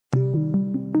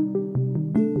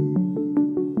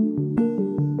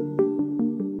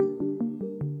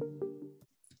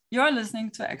You're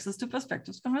listening to Access to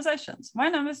Perspectives Conversations. My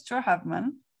name is Jo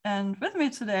Havemann, and with me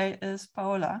today is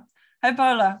Paola. Hi,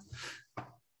 Paola.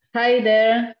 Hi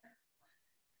there.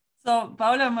 So,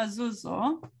 Paola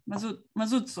Masuzzo,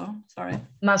 sorry.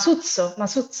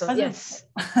 Masuzzo, yes.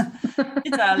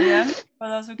 Italian, for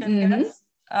those who can guess.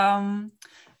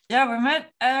 Yeah, we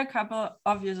met a couple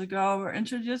of years ago. We were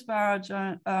introduced by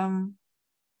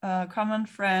our common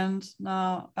friend,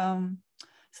 now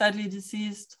sadly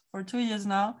deceased for 2 years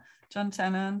now, Jon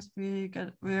Tennant. We're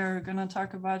going to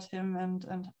talk about him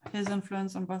and his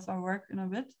influence on both our work in a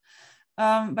bit.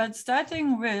 But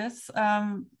starting with,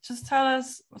 just tell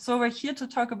us, so we're here to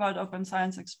talk about open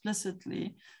science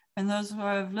explicitly. And those who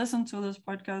have listened to this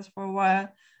podcast for a while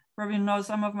probably know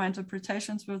some of my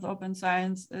interpretations with open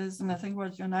science is, and I think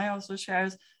what you and I also share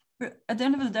is, at the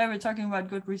end of the day, we're talking about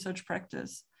good research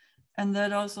practice. And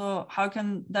that also, how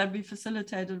can that be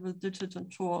facilitated with digital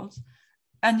tools?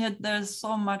 And yet there's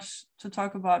so much to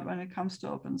talk about when it comes to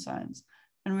open science.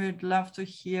 And we'd love to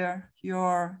hear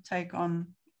your take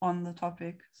on the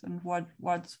topics and what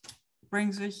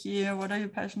brings you here, what are you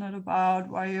passionate about,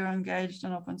 why you're engaged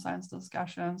in open science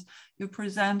discussions. You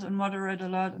present and moderate a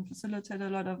lot and facilitate a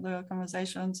lot of the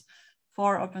conversations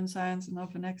for open science and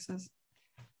open access.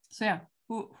 So yeah.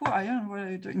 Who are you and what are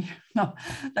you doing here? No,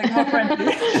 like more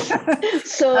friendly.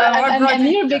 So I'm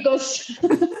here because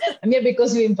I'm here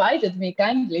because you invited me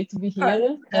kindly to be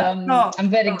here. I'm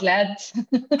very glad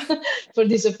for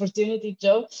this opportunity,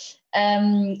 Jo.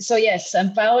 So yes,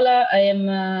 I'm Paola. I am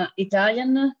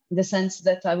Italian in the sense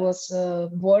that I was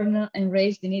born and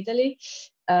raised in Italy,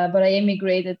 but I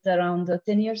immigrated around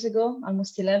 10 years ago,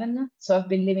 almost 11. So I've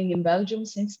been living in Belgium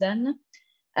since then.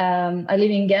 I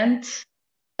live in Ghent.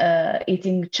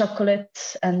 Eating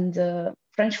chocolate and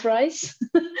French fries.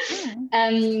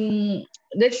 And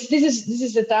this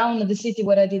is the town, the city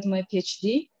where I did my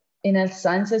PhD in health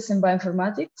sciences and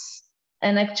bioinformatics.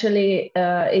 And actually,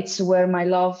 it's where my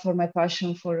love for my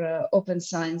passion for open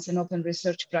science and open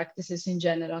research practices in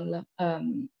general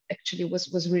actually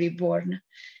was really born.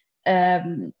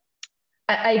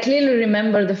 I clearly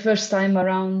remember the first time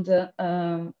around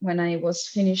when I was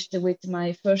finished with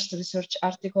my first research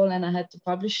article and I had to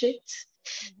publish it.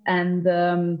 And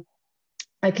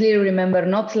I clearly remember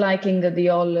not liking the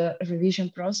whole revision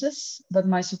process, but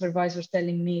my supervisor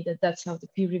telling me that that's how the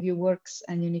peer review works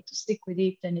and you need to stick with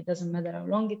it and it doesn't matter how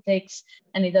long it takes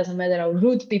and it doesn't matter how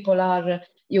rude people are,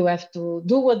 you have to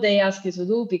do what they ask you to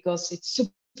do because it's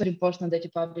super important that you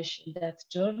publish in that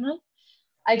journal.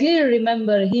 I clearly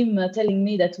remember him telling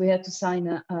me that we had to sign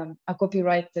a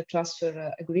copyright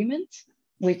transfer agreement,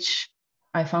 which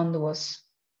I found was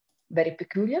very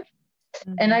peculiar.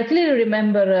 And I clearly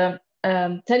remember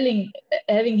having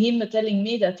him telling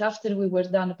me that after we were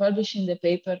done publishing the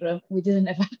paper, we didn't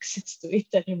have access to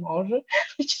it anymore,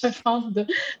 which I found,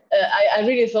 I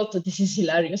really thought that this is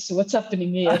hilarious. What's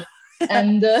happening here?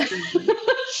 And but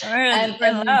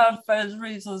it's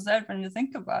really so sad when you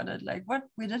think about it. Like, what,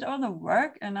 we did all the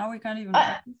work and now we can't even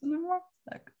access anymore?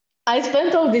 Like, I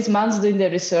spent all these months doing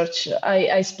the research.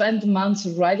 I spent months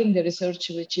writing the research,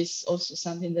 which is also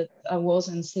something that I was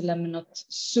and still am not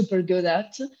super good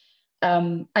at.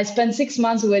 I spent 6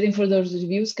 months waiting for those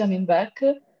reviews coming back.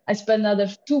 I spent another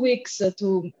 2 weeks to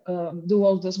do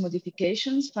all those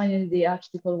modifications. Finally, the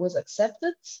article was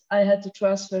accepted. I had to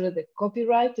transfer the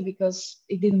copyright because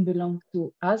it didn't belong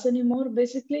to us anymore,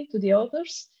 basically, to the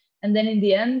authors. And then in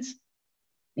the end,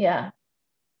 yeah,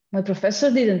 my professor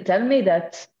didn't tell me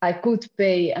that I could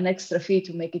pay an extra fee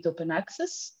to make it open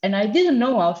access. And I didn't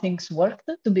know how things worked,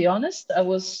 to be honest. I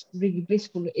was really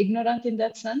blissfully ignorant in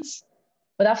that sense.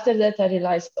 But after that, I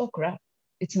realized, oh crap,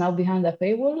 it's now behind a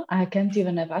paywall. I can't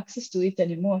even have access to it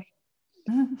anymore.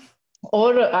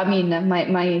 Or, I mean,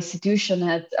 my institution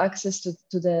had access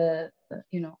to the,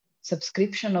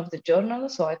 subscription of the journal.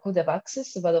 So I could have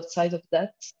access, but outside of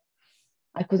that,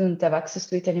 I couldn't have access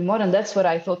to it anymore. And that's where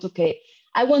I thought, okay,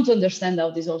 I want to understand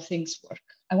how these all things work.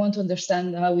 I want to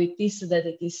understand how it is that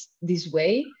it is this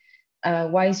way.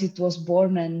 Why is it was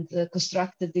born and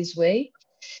constructed this way?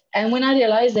 And when I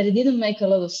realized that it didn't make a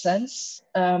lot of sense,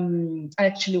 I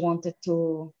actually wanted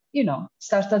to,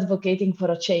 start advocating for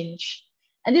a change.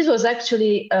 And this was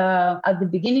actually at the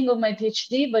beginning of my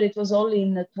PhD, but it was only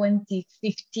in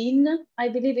 2015, I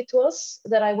believe it was,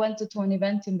 that I went to an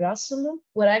event in Brussels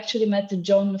where I actually met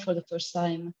Jon for the first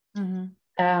time.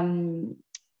 And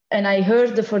I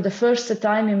heard for the first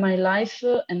time in my life,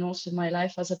 and also in my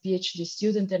life as a PhD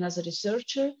student and as a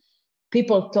researcher,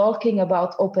 people talking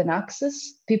about open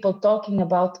access, people talking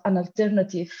about an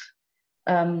alternative,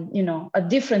 a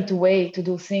different way to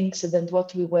do things than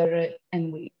what we were,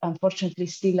 and we unfortunately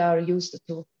still are used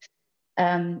to.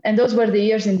 And those were the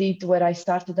years indeed where I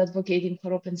started advocating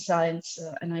for open science,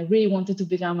 and I really wanted to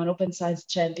become an open science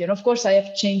champion. Of course, I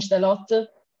have changed a lot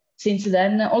since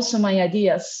then. Also, my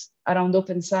ideas around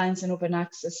open science and open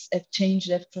access have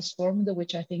changed, have transformed,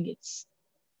 which I think it's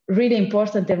really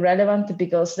important and relevant,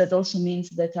 because that also means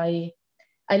that I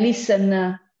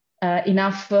listen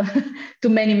enough to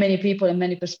many people and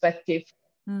many perspectives,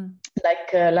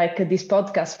 like this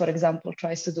podcast, for example,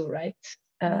 tries to do, right?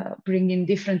 Bring in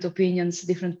different opinions,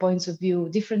 different points of view,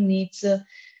 different needs,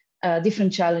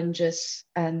 different challenges,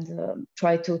 and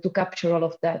try to capture all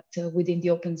of that within the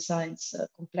open science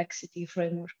complexity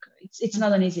framework. It's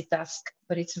not an easy task,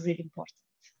 but it's really important.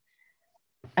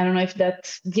 I don't know if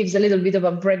that gives a little bit of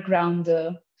a background.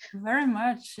 Very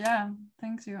much, yeah.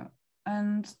 Thank you.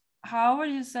 And how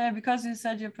would you say, because you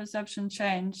said your perception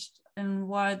changed in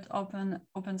what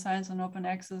open science and open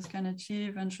access can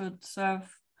achieve and should serve,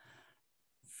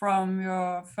 from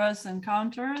your first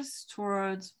encounters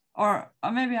towards, or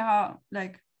maybe how,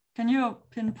 like, can you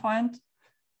pinpoint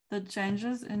the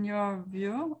changes in your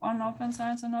view on open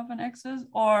science and open access?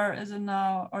 Or is it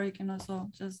now, or you can also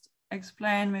just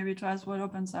explain maybe to us what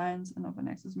open science and open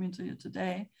access mean to you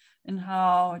today and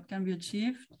how it can be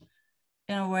achieved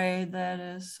in a way that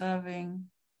is serving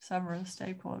several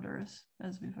stakeholders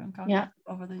as we've encountered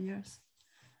over the years.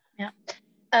 Yeah.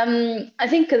 I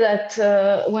think that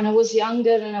when I was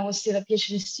younger and I was still a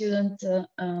PhD student,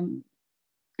 and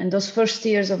those first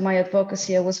years of my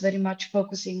advocacy, I was very much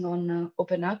focusing on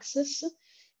open access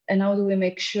and how do we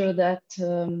make sure that,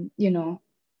 you know,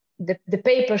 the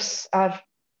papers are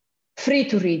free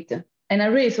to read. And I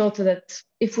really thought that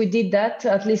if we did that,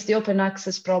 at least the open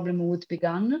access problem would be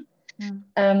gone.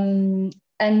 And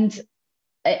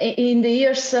in the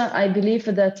years, I believe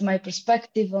that my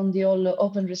perspective on the all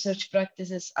open research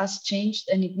practices has changed,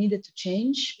 and it needed to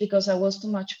change because I was too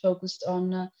much focused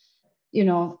on, you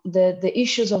know, the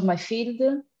issues of my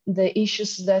field, the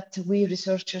issues that we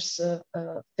researchers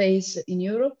face in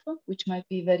Europe, which might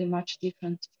be very much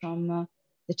different from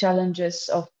the challenges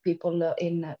of people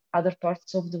in other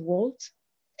parts of the world.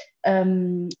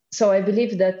 So I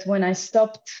believe that when I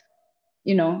stopped,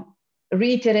 you know,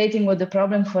 reiterating what the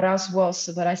problem for us was,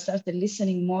 but I started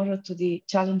listening more to the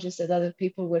challenges that other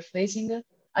people were facing,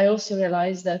 I also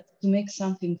realized that to make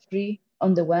something free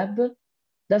on the web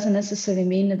doesn't necessarily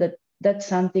mean that that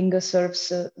something serves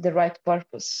the right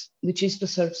purpose, which is to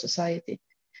serve society.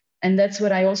 And that's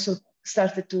where I also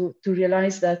started to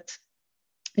realize that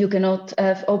you cannot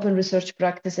have open research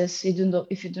practices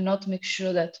if you do not make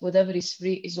sure that whatever is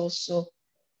free is also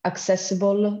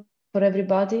accessible for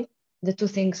everybody. The two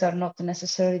things are not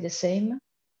necessarily the same.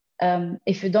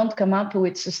 If you don't come up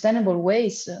with sustainable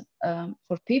ways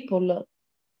for people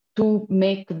to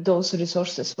make those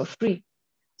resources for free.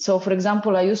 So for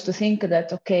example, I used to think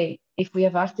that, okay, if we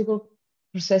have article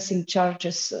processing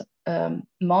charges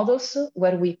models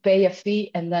where we pay a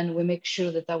fee and then we make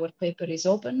sure that our paper is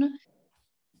open,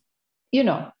 you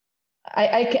know,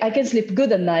 I can sleep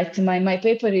good at night. My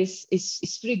paper is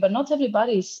free, but not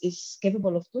everybody is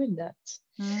capable of doing that.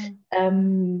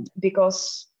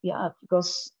 Because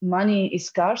money is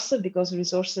scarce, because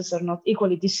resources are not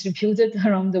equally distributed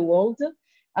around the world.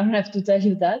 I don't have to tell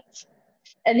you that.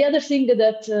 And the other thing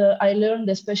that I learned,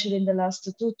 especially in the last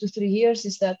 2 to 3 years,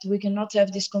 is that we cannot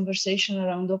have this conversation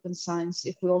around open science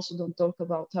if we also don't talk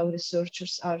about how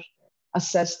researchers are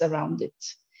assessed around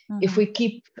it. If we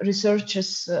keep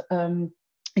researchers,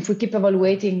 if we keep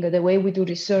evaluating the way we do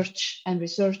research and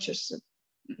researchers,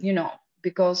 you know,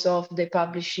 because of they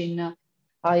publish in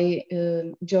high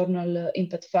journal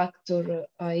impact factor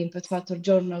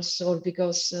journals, or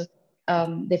because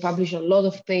they publish a lot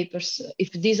of papers,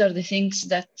 if these are the things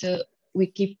that we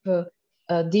keep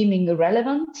deeming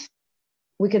relevant,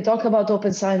 we can talk about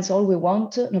open science all we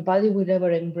want. Nobody will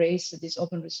ever embrace these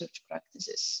open research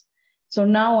practices. So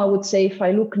now I would say, if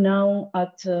I look now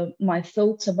at my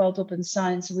thoughts about open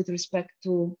science with respect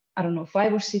to, I don't know,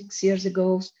 5 or 6 years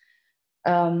ago,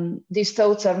 these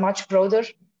thoughts are much broader.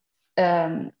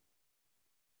 And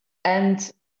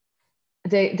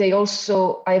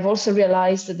I've also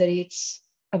realized that it's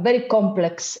a very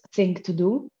complex thing to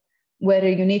do, where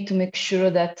you need to make sure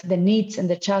that the needs and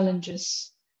the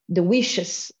challenges, the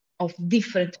wishes of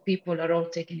different people are all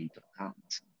taken into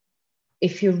account,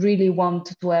 if you really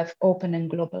want to have open and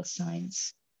global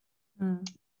science.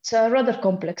 It's a rather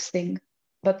complex thing,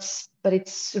 but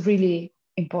it's really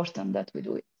important that we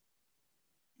do it.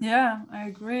 Yeah, I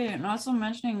agree. And also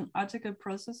mentioning article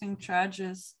processing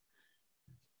charges,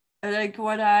 like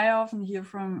what I often hear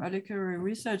from early career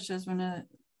researchers when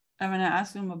and when I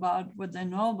ask them about what they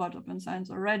know about open science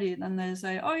already, then they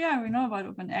say, oh yeah, we know about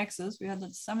open access. We had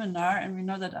that seminar and we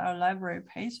know that our library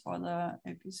pays for the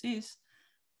APCs.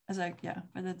 I was like, yeah,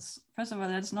 but it's, first of all,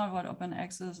 that's not what open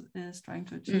access is trying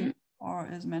to achieve or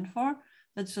is meant for.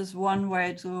 That's just one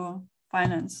way to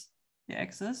finance the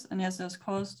access. And yes, there's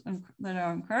costs that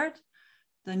are incurred.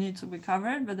 They need to be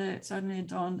covered, but they certainly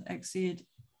don't exceed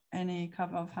any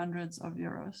couple of hundreds of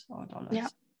euros or dollars. Yeah.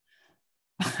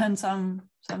 And some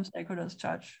stakeholders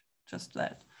charge just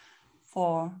that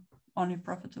for only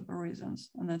profitable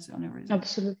reasons, and that's the only reason.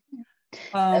 Absolutely.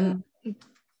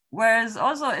 Whereas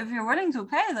also, if you're willing to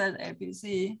pay that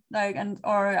APC, like,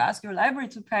 or ask your library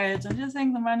to pay it, don't you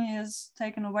think the money is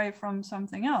taken away from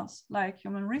something else, like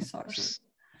human resources?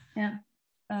 Yeah.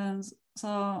 And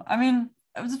so, I mean,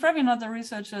 it's probably not the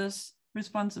researcher's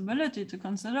responsibility to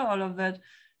consider all of that.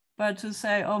 But to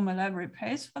say, oh, my library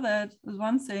pays for that is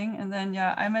one thing. And then,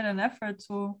 yeah, I made an effort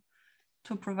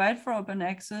to provide for open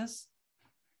access.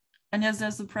 And yes,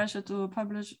 there's the pressure to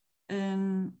publish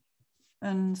in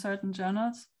certain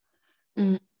journals.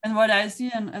 And what I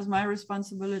see as my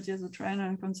responsibility as a trainer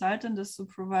and consultant is to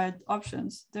provide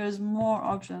options. There's more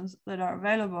options that are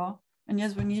available. And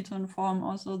yes, we need to inform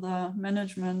also the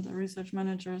management, the research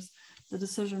managers, the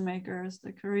decision makers,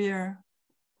 the career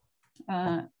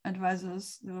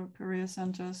advisors, the career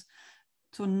centers,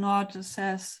 to not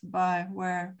assess by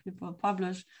where people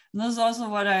publish. And this is also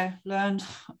what I learned,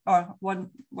 or what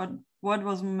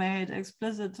was made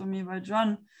explicit to me by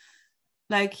Jon.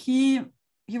 Like he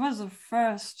was the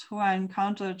first who I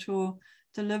encountered to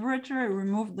deliberately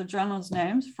remove the journal's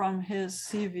names from his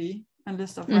CV and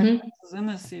list of references in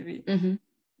his CV.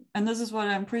 And this is what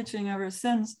I'm preaching ever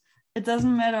since. It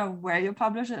doesn't matter where you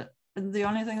publish it. The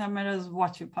only thing that matters is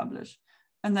what you publish,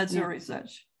 and that's your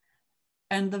research.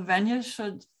 And the venue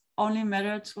should only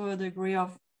matter to a degree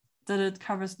of that it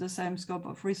covers the same scope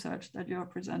of research that you're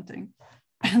presenting.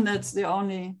 And that's the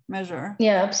only measure.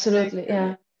 Yeah, absolutely.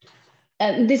 Yeah.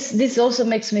 And this also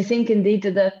makes me think indeed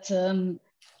that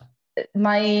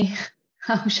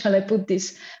how shall I put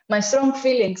this? My strong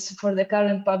feelings for the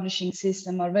current publishing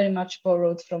system are very much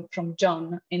borrowed from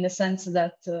Jon, in the sense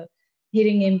that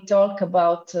hearing him talk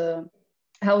about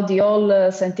how the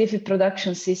whole scientific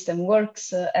production system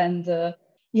works, and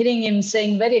hearing him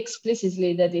saying very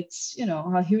explicitly that it's, you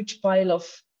know, a huge pile of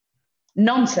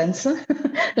nonsense.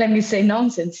 Let me say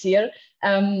nonsense here.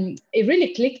 It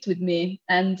really clicked with me,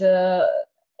 and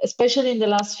especially in the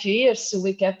last few years,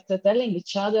 we kept telling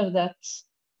each other that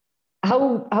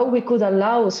how we could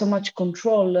allow so much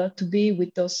control to be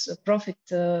with those profit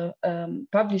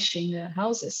publishing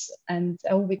houses, and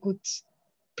how we could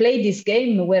play this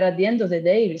game where at the end of the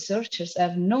day, researchers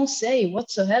have no say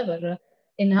whatsoever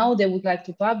in how they would like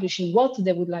to publish, in what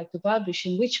they would like to publish,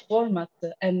 in which format,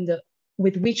 and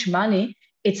with which money.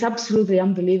 It's absolutely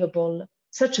unbelievable.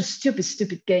 Such a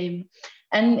stupid game.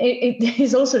 And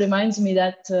it also reminds me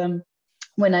that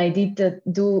when I did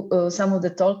do some of the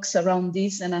talks around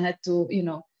this, and I had to, you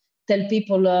know, tell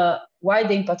people why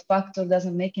the impact factor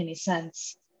doesn't make any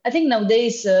sense. I think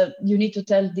nowadays you need to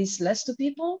tell this less to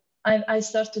people. I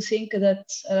start to think that,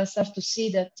 I start to see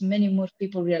that many more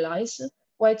people realize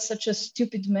why it's such a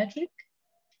stupid metric.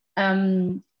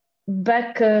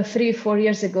 Back 3 or 4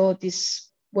 years ago, this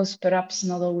was perhaps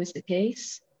not always the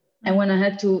case. And when I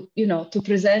had to, you know, to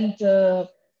present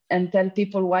and tell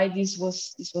people why this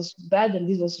was bad and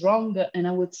this was wrong, and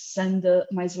I would send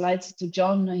my slides to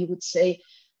Jon, he would say,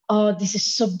 "Oh, this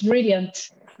is so brilliant.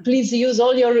 Please use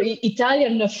all your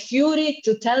Italian fury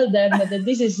to tell them that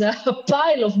this is a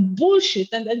pile of bullshit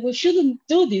and that we shouldn't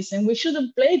do this and we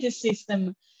shouldn't play this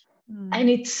system." And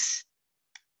it's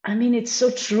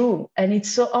so true and it's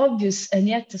so obvious, and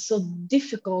yet so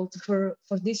difficult for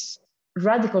this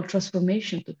radical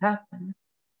transformation to happen.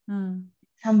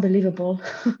 It's unbelievable.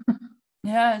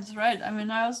 Yeah, it's right. I mean,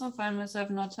 I also find myself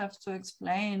not have to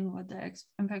explain what the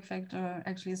impact factor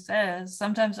actually says.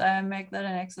 Sometimes I make that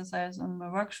an exercise in my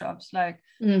workshops, like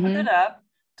look it up,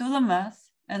 do the math,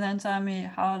 and then tell me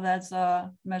how that's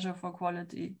a measure for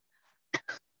quality.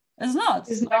 It's not.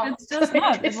 It's just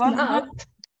not. It was not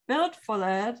built for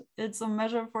that. It's a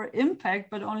measure for impact,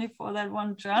 but only for that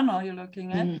one journal you're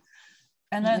looking at.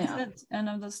 And that's it, end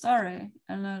of the story.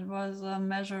 And it was a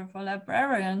measure for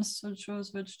librarians to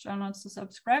choose which journals to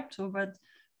subscribe to. But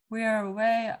we are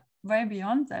way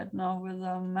beyond that now with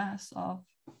a mass of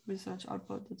research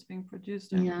output that's being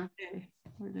produced every day,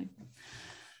 really.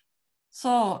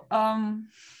 So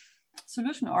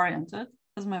solution-oriented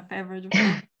is my favorite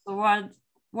approach. So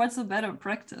what's a better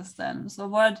practice then? So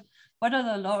what are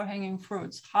the low-hanging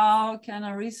fruits? How can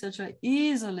a researcher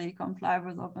easily comply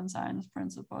with open science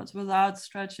principles without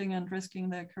stretching and risking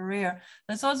their career?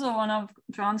 That's also one of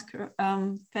Jon's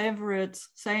favorite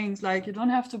sayings, like you don't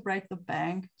have to break the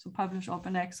bank to publish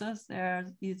open access. There are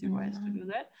easy ways to do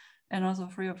that, and also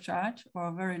free of charge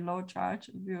or very low charge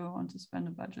if you want to spend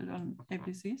a budget on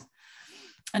APCs.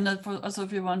 And that also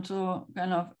if you want to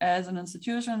kind of, as an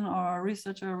institution or a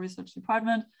researcher or research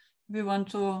department, if you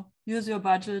want to use your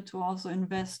budget to also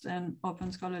invest in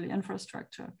open scholarly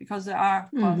infrastructure, because there are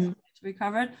costs to be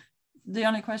covered. The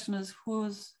only question is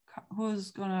who's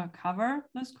going to cover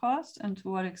this cost and to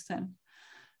what extent.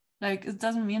 Like, it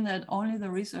doesn't mean that only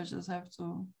the researchers have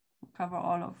to cover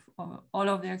all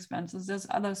of the expenses. There's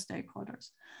other stakeholders.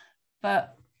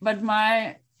 But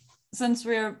since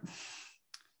we're,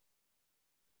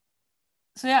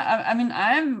 so yeah, I mean,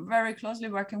 I'm very closely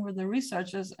working with the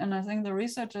researchers, and I think the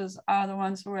researchers are the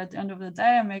ones who, at the end of the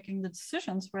day, are making the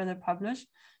decisions where they publish.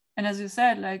 And as you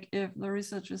said, like, if the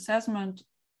research assessment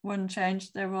wouldn't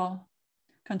change, they will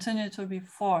continue to be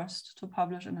forced to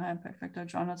publish in high impact factor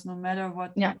journals, no matter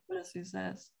what the policy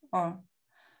says. Or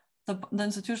the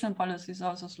institutional policy is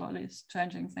also slowly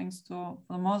changing things to,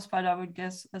 for the most part, I would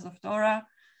guess, as of DORA,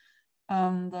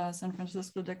 the San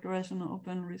Francisco Declaration on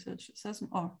Open Research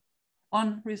Assessment, or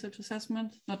on research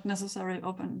assessment, not necessarily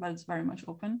open, but it's very much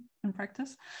open in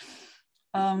practice.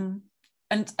 And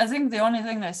I think the only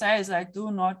thing they say is, like, do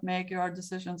not make your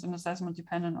decisions and assessment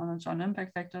dependent on a journal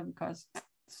impact factor, because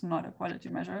it's not a quality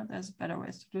measure. There's better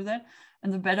ways to do that.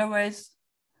 And the better ways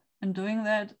in doing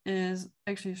that is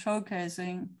actually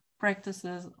showcasing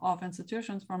practices of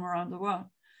institutions from around the world.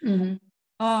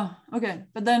 Okay,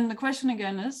 but then the question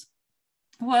again is,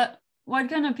 what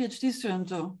can a PhD student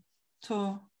do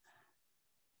to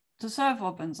serve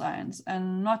open science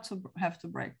and not to have to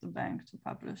break the bank to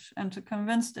publish, and to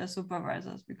convince their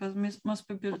supervisors? Because most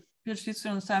PhD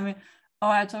students tell me, oh,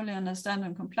 I totally understand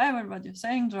and comply with what you're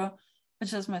saying, Jo.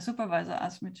 It's just my supervisor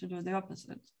asked me to do the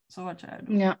opposite. So what should I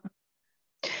do? Yeah.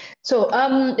 So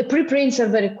preprints are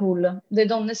very cool. They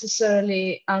don't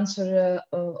necessarily answer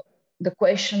the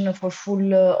question for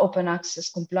full open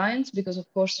access compliance, because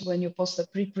of course, when you post a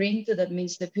preprint, that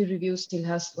means the peer review still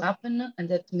has to happen. And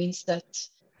that means that,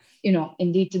 you know,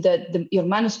 indeed that your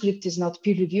manuscript is not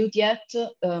peer reviewed yet.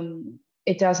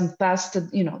 It hasn't passed,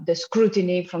 you know, the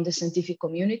scrutiny from the scientific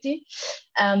community.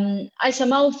 I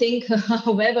somehow think,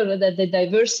 however, that the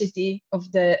diversity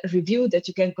of the review that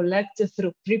you can collect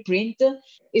through preprint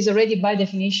is already by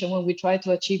definition what we try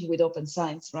to achieve with open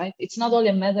science, right? It's not only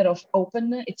a matter of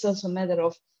open, it's also a matter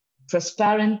of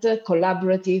transparent,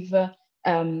 collaborative,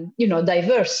 you know,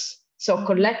 diverse. So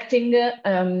collecting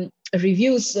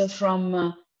reviews from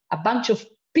a bunch of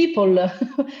people,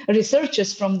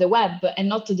 researchers from the web, and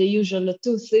not the usual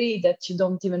 2-3 that you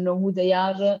don't even know who they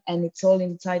are, and it's all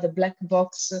inside a black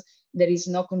box. There is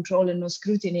no control and no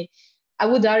scrutiny. I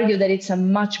would argue that it's a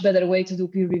much better way to do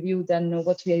peer review than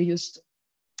what we are used to.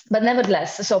 But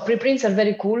nevertheless, so preprints are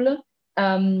very cool.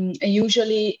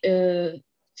 Usually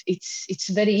it's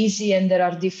very easy, and there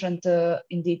are different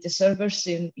indeed the servers,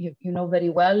 you know very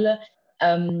well.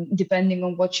 Depending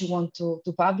on what you want to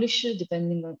publish,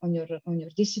 depending on your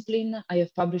discipline. I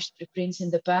have published preprints in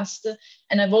the past,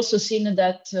 and I've also seen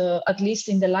that at least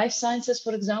in the life sciences,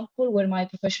 for example, where my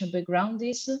professional background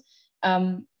is,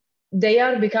 they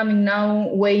are becoming now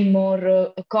way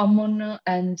more common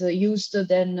and used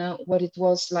than what it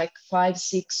was like 5,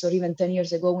 6, or even 10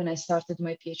 years ago when I started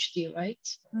my PhD, right?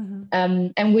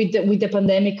 And with the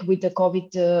pandemic, with the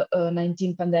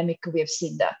COVID-19 pandemic, we have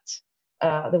seen that.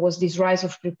 There was this rise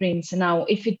of preprints. Now,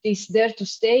 if it is there to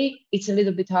stay, it's a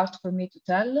little bit hard for me to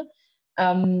tell,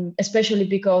 especially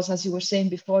because, as you were saying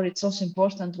before, it's also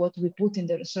important what we put in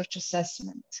the research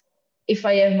assessment. If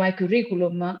I have my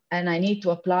curriculum and I need to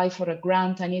apply for a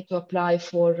grant, I need to apply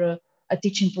for a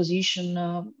teaching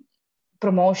position,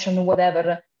 promotion,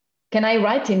 whatever, can I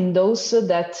write in those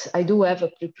that I do have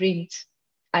a preprint?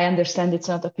 I understand it's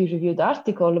not a peer-reviewed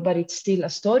article, but it's still a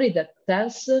story that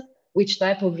tells which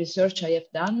type of research I have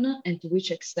done and to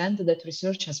which extent that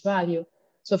research has value.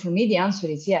 So for me, the answer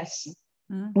is yes.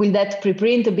 Will that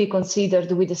preprint be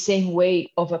considered with the same way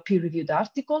of a peer-reviewed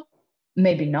article?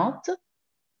 Maybe not,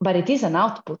 but it is an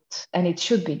output and it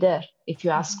should be there, if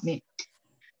you ask me.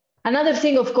 Another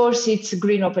thing, of course, it's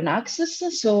green open access.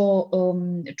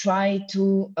 So try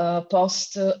to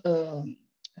post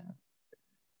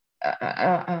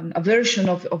a version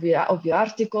of your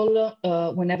article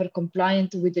whenever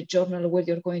compliant with the journal where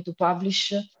you're going to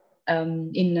publish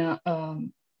in, how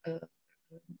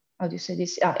do you say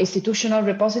this? Institutional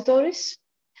repositories.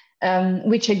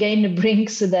 which again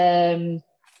brings the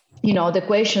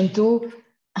question to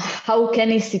how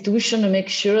can institutions make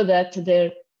sure that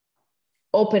their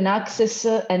open access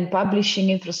and publishing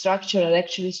infrastructure are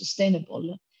actually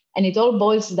sustainable. And it all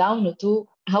boils down to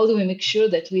how do we make sure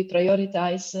that we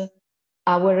prioritize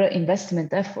our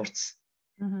investment efforts?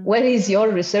 Mm-hmm. Where is your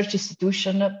research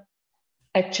institution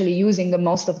actually using the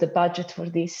most of the budget for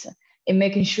this? In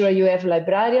making sure you have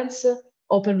librarians,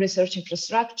 open research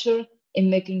infrastructure, in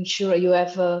making sure you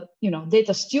have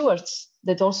data stewards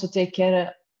that also take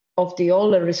care of the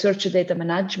whole research data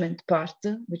management part,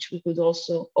 which we could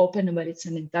also open, but it's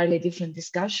an entirely different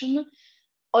discussion.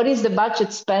 Or is the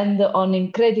budget spent on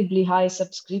incredibly high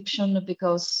subscription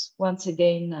because once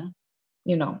again,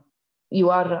 you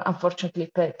are unfortunately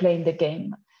playing the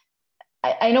game.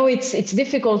 I know it's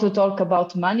difficult to talk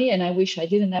about money, and I wish I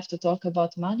didn't have to talk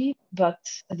about money, but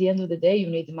at the end of the day, you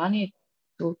need money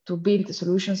to build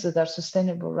solutions that are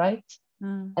sustainable, right?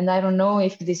 Mm. And I don't know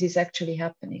if this is actually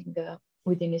happening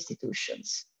within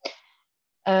institutions.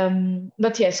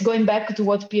 But yes, going back to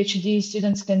what PhD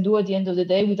students can do at the end of the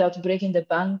day without breaking the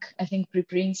bank, I think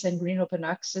preprints and green open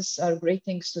access are great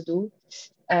things to do.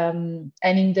 And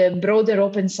in the broader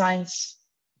open science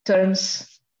terms,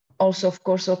 also, of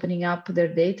course, opening up their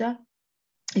data,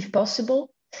 if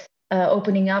possible,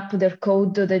 opening up their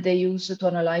code that they use to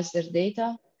analyze their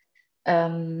data.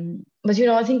 But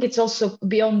I think it's also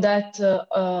beyond that.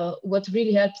 What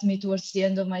really helped me towards the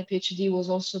end of my PhD was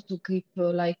also to keep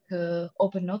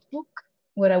open notebook,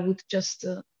 where I would just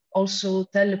also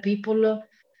tell people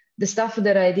the stuff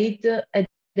that I did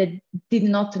that did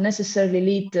not necessarily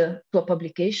lead to a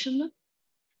publication,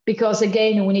 because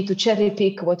again we need to cherry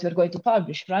pick what we're going to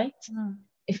publish, right? Mm.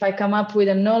 If I come up with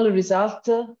a null result,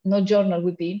 no journal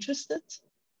would be interested.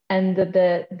 And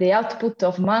the output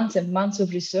of months and months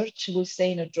of research will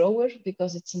stay in a drawer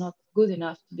because it's not good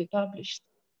enough to be published.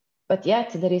 But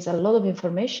yet there is a lot of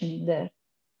information in there.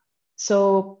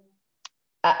 So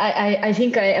I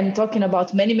think I am talking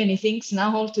about many, many things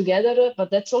now altogether,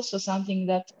 but that's also something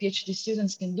that PhD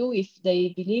students can do if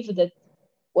they believe that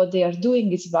what they are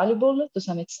doing is valuable to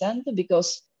some extent,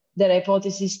 because their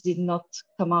hypothesis did not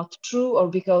come out true, or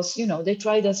because they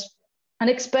tried an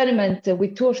experiment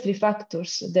with 2 or 3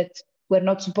 factors that were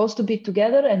not supposed to be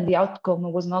together, and the outcome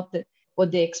was not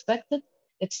what they expected.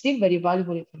 It's still very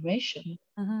valuable information.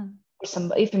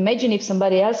 Mm-hmm. Imagine if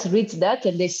somebody else reads that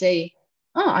and they say,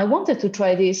 I wanted to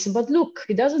try this, but look,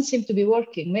 it doesn't seem to be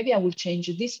working. Maybe I will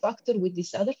change this factor with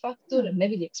this other factor, and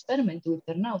maybe the experiment will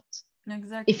turn out.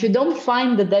 Exactly. If you don't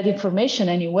find that information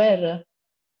anywhere,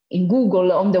 in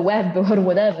Google, on the web, or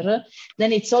whatever,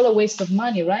 then it's all a waste of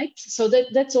money, right? So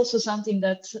that's also something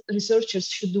that researchers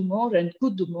should do more and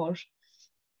could do more.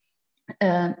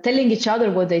 Telling each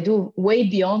other what they do, way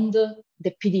beyond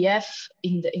the PDF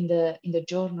in the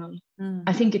journal. Mm.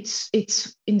 I think it's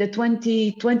in the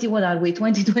 2020, what are we,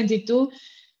 2022?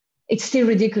 It's still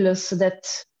ridiculous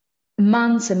that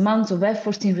months and months of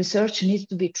effort in research needs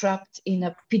to be trapped in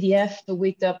a PDF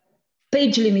with a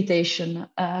page limitation,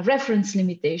 reference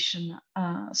limitation,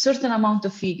 certain amount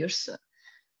of figures.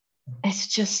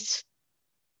 It's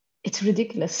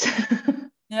ridiculous.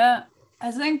 Yeah,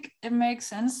 I think it makes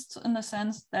sense in the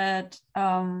sense that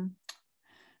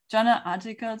journal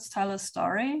articles tell a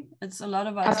story. It's a lot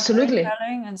about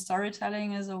storytelling, and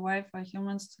storytelling is a way for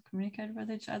humans to communicate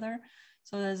with each other.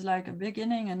 So there's like a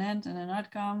beginning, an end, and an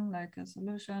outcome, like a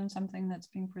solution, something that's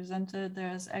being presented.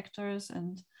 There's actors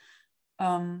and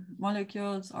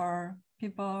molecules or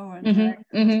people who interact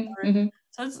with the story.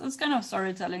 So it's kind of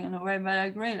storytelling in a way, but I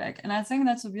agree. And I think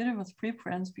that's the beauty with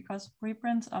preprints, because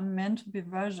preprints are meant to be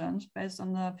versioned based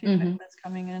on the feedback that's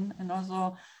coming in, and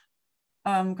also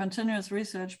continuous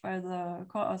research by the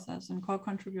co-authors and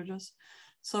co-contributors.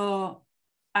 So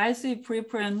I see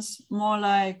preprints more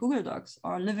like Google Docs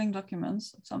or living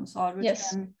documents of some sort, which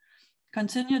can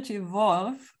continue to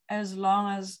evolve as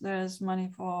long as there's money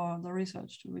for the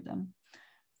research to be done,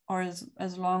 or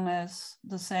as long as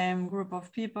the same group of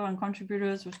people and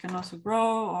contributors, which can also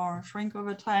grow or shrink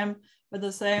over time, but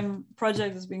the same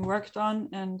project is being worked on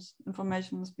and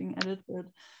information is being added to it.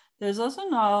 There's also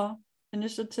now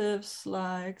initiatives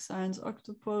like Science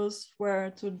Octopus,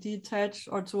 where to detach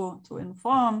or to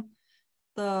inform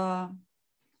the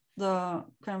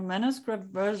kind of manuscript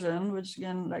version, which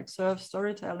again like serves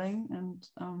storytelling and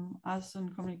us in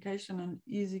communication and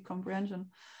easy comprehension,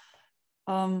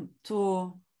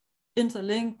 to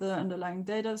interlink the underlying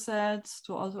data sets,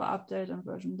 to also update and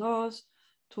version those,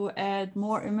 to add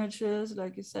more images,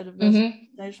 like you said, a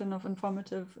version of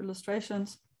informative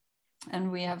illustrations.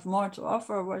 And we have more to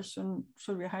offer. Why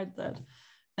should we hide that?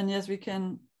 And yes, we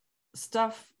can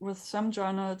stuff with some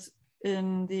journals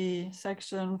in the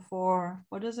section for,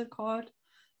 what is it called?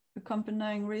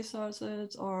 Accompanying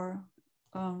resources, or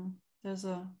there's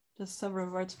several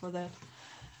words for that.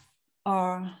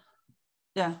 Or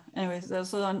yeah, anyways,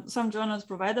 so some journals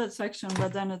provide that section,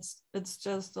 but then it's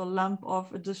just a lump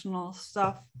of additional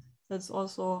stuff that's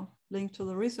also linked to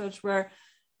the research, where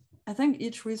I think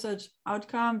each research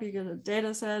outcome, be it a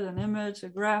data set, an image, a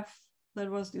graph that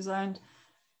was designed,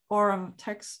 or a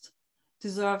text,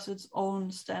 deserves its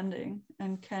own standing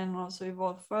and can also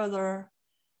evolve further.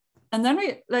 And then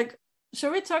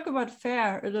shall we talk about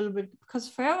FAIR a little bit? Because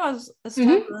FAIR was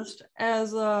established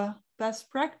as a best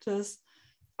practice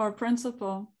or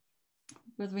principle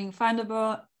with being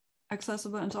findable,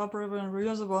 accessible, interoperable, and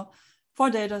reusable for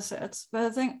data sets. But I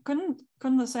think couldn't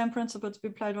the same principles be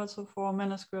applied also for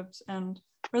manuscripts and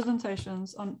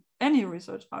presentations on any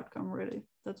research outcome, really?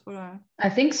 That's what I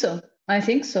think so.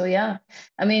 Yeah.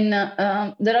 I mean,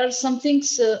 there are some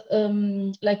things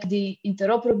like the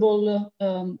interoperable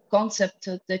concept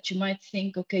that you might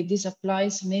think, okay, this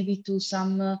applies maybe to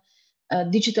some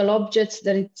digital objects,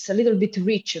 that it's a little bit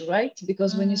richer, right?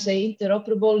 Because when you say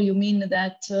interoperable, you mean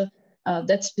that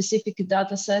that specific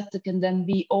data set can then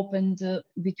be opened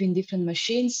between different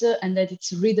machines, and that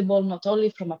it's readable not only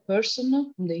from a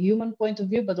person, from the human point of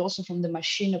view, but also from the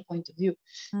machine point of view.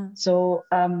 So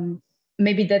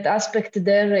maybe that aspect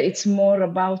there, it's more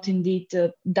about indeed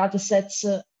data sets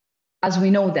as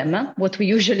we know them, what we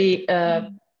usually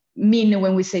mean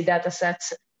when we say data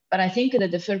sets. But I think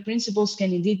that the FAIR principles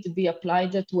can indeed be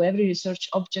applied to every research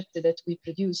object that we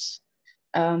produce.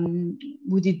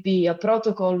 Would it be a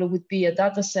protocol, would it be a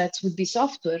data set, would be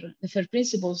software? The FAIR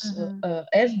principles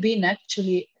have been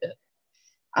actually,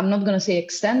 I'm not going to say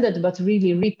extended, but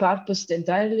really repurposed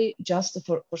entirely just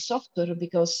for software,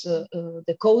 because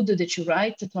the code that you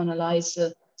write to analyze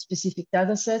specific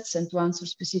data sets and to answer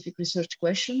specific research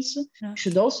questions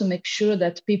should also make sure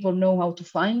that people know how to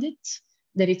find it,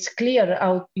 that it's clear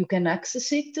how you can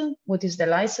access it, what is the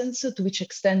license, to which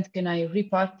extent can I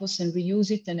repurpose and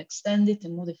reuse it and extend it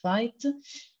and modify it.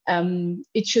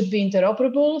 It should be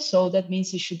interoperable, so that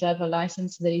means it should have a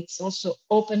license that it's also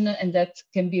open and that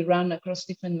can be run across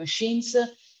different machines,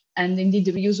 and indeed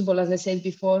reusable, as I said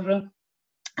before.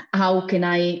 How can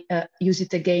I use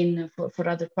it again for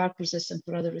other purposes and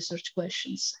for other research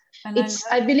questions? And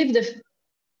I believe the...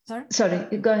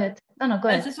 Sorry, go ahead. No, go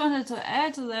ahead. I just wanted to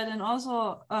add to that, and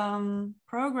also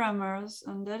programmers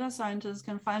and data scientists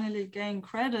can finally gain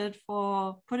credit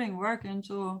for putting work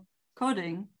into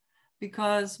coding,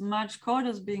 because much code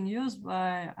is being used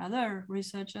by other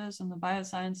researchers in the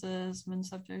biosciences, MIN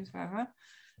subjects, wherever,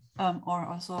 or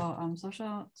also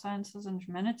social sciences and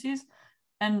humanities.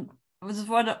 And this is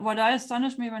what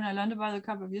astonished me when I learned about it a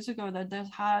couple of years ago, that there's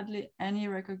hardly any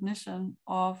recognition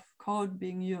of code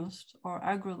being used or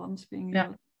algorithms being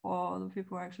used for the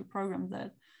people who actually programmed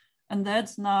that. And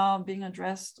that's now being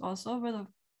addressed also with the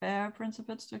FAIR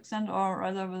principles to extend, or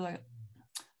rather with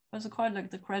what's it called,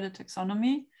 like the credit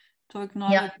taxonomy, to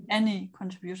acknowledge any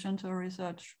contribution to a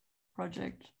research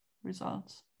project,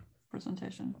 results,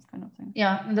 presentation, kind of thing.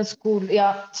 Yeah, that's cool.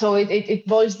 Yeah, so it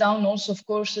boils down also, of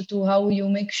course, to how you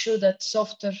make sure that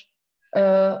software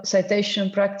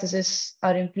citation practices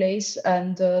are in place,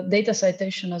 and data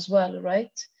citation as well,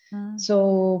 right?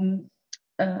 So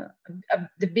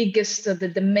the biggest,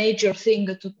 the major thing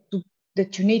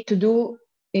that you need to do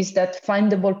is that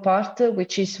findable part,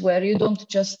 which is where you don't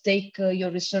just take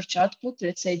your research output,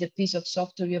 let's say the piece of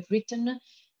software you have written,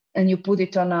 and you put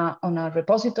it on a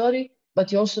repository, but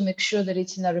you also make sure that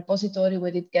it's in a repository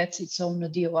where it gets its own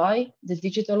DOI, the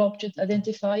digital object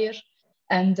identifier.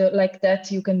 And like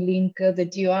that, you can link the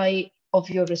DOI of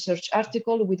your research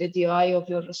article with the DOI of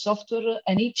your software,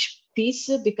 and each piece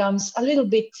becomes a little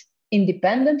bit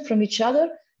independent from each other,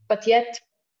 but yet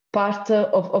part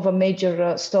of a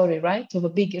major story, right? Of a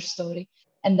bigger story.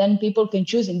 And then people can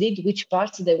choose indeed which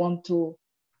parts they want to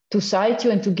cite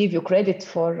you and to give you credit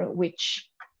for, which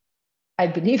I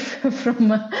believe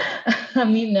from,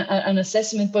 an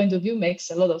assessment point of view makes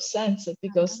a lot of sense,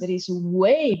 because there is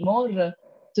way more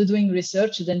to doing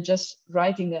research than just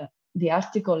writing the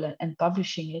article and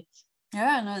publishing it.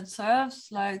 Yeah, and it serves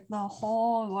like the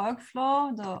whole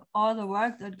workflow, all the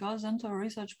work that goes into a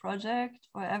research project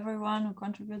for everyone who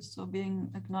contributes to being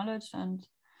acknowledged and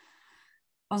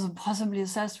also possibly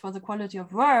assessed for the quality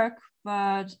of work,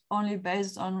 but only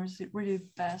based on really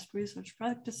best research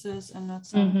practices and not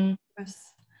some with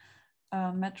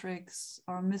metrics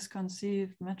or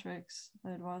misconceived metrics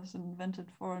that was invented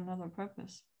for another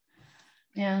purpose.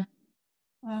 Yeah.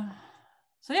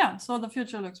 So the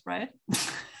future looks bright.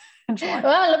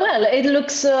 Well, it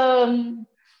looks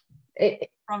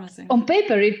promising. On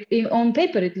paper,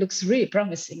 it looks really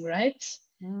promising, right?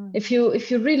 If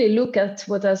you really look at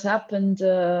what has happened,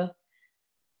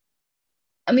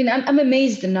 I mean, I'm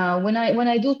amazed now when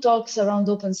I do talks around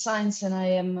open science and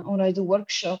I do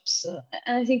workshops,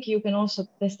 and I think you can also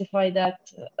testify that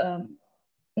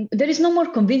there is no more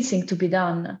convincing to be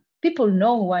done. People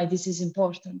know why this is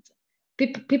important.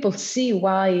 People see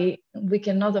why we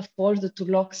cannot afford to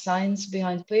lock science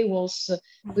behind paywalls.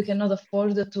 We cannot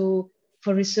afford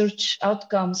for research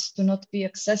outcomes to not be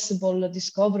accessible,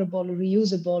 discoverable,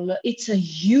 reusable. It's a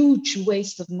huge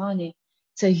waste of money.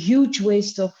 It's a huge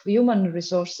waste of human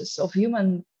resources, of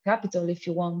human capital, if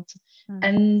you want.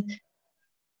 And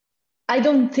I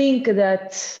don't think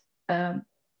that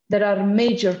there are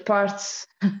major parts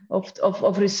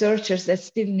of researchers that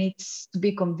still needs to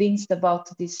be convinced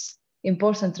about this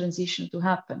important transition to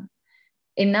happen.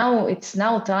 And now it's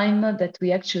time that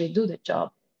we actually do the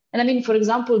job. And I mean, for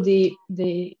example, the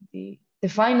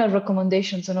final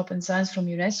recommendations on open science from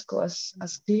UNESCO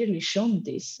has clearly shown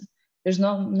this. There's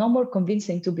no more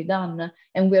convincing to be done.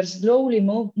 And we're slowly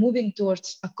moving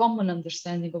towards a common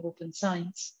understanding of open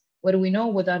science, where we know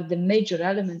what are the major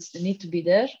elements that need to be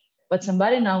there, but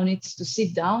somebody now needs to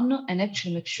sit down and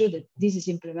actually make sure that this is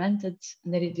implemented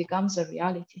and that it becomes a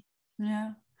reality.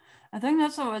 Yeah. I think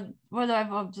that's what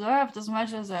I've observed, as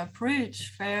much as I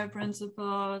preach FAIR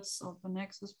principles, open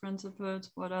access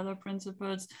principles, what other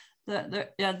principles, the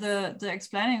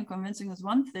explaining and convincing is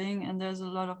one thing, and there's a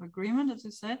lot of agreement, as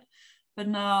you said, but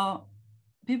now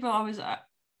people always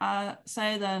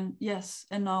say then, yes,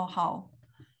 and now how?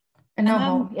 And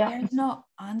then there's no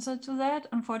answer to that,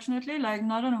 unfortunately, like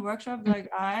not in a workshop like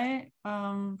I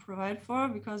provide for,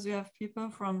 because you have people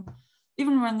from,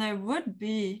 even when they would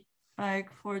be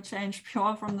like for change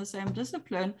pure from the same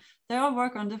discipline, they all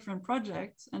work on different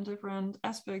projects and different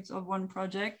aspects of one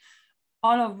project,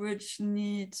 all of which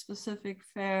need specific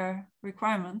FAIR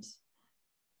requirements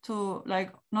to,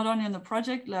 like, not only on the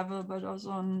project level, but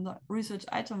also on the research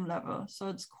item level. So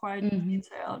it's quite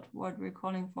detailed what we're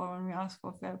calling for when we ask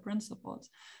for FAIR principles.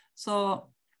 So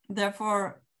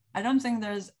therefore, I don't think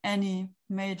there's any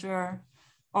major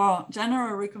or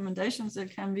general recommendations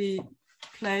that can be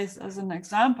placed as an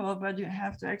example, but you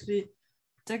have to actually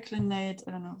declinate,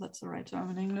 I don't know if that's the right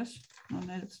term in English, no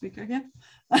native speaker here.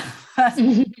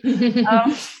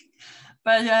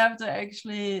 But you have to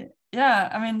actually,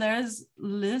 I mean, there's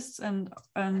lists and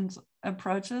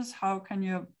approaches. How can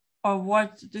you, or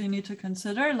what do you need to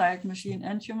consider, like machine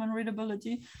and human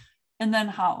readability? And then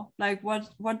how, like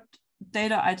what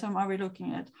data item are we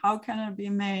looking at? How can it be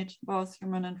made both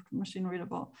human and machine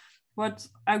readable? What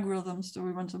algorithms do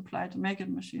we want to apply to make it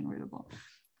machine readable?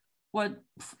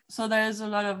 So there's a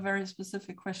lot of very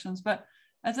specific questions, but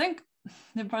I think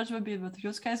the approach would be with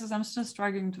use cases. I'm still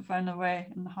struggling to find a way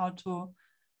in how to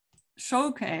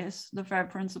showcase the FAIR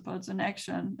principles in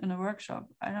action in a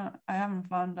workshop. I haven't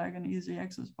found like an easy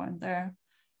access point there.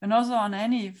 And also on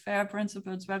any FAIR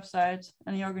principles website,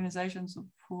 any organizations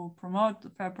who promote the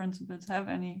FAIR principles have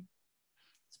any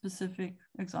specific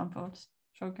examples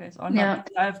showcase or not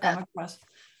that I've come across.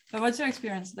 But what's your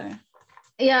experience there?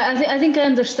 Yeah, I think I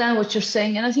understand what you're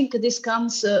saying. And I think this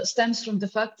stems from the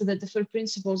fact that the FAIR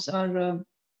principles are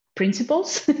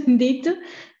principles indeed,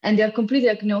 and they are completely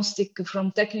agnostic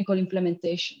from technical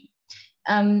implementation.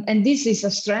 And this is a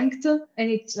strength and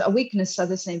it's a weakness at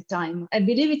the same time. I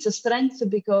believe it's a strength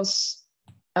because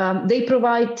they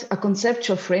provide a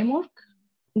conceptual framework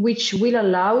which will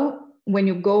allow, when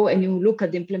you go and you look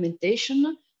at the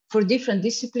implementation, for different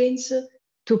disciplines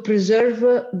to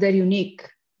preserve their unique,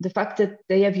 the fact that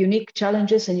they have unique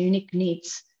challenges and unique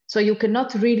needs. So you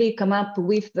cannot really come up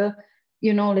with,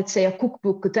 let's say a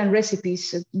cookbook, 10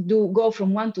 recipes, go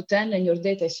from 1 to 10 and your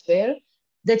data is FAIR.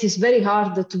 That is very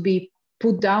hard to be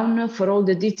put down for all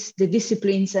the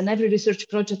disciplines, and every research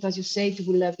project, as you said,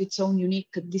 will have its own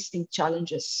unique, distinct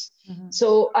challenges.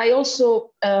 So I also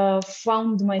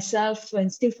found myself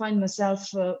and still find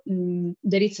myself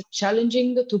that it's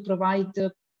challenging to provide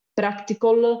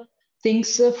practical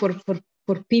things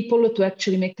for people to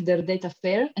actually make their data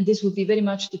FAIR. And this will be very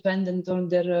much dependent on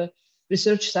their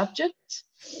research subject.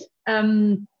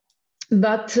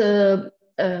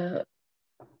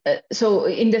 So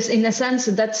in a sense,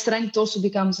 that strength also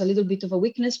becomes a little bit of a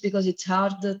weakness, because it's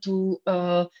hard to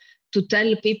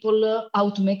tell people how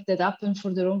to make that happen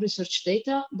for their own research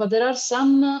data. But there are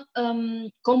some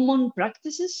common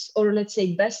practices, or let's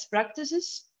say best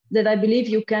practices, that I believe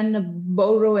you can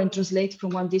borrow and translate from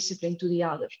one discipline to the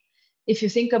other. If you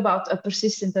think about a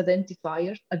persistent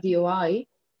identifier, a DOI,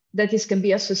 can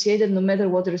be associated no matter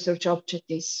what the research object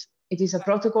is. It is a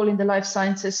protocol in the life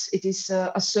sciences. It is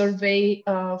a survey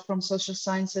from social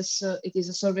sciences. It is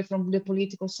a survey from the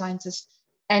political sciences.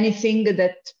 Anything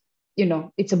that, you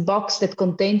know, it's a box that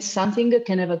contains something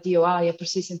can have a DOI, a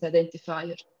persistent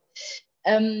identifier.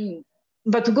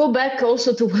 But to go back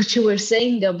also to what you were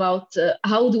saying about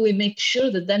how do we make sure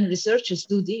that then researchers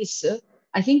do this,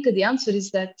 I think the answer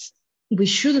is that we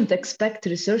shouldn't expect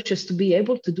researchers to be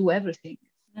able to do everything.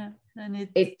 Yeah,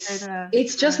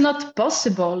 it's just not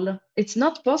possible. It's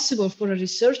not possible for a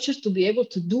researcher to be able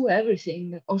to do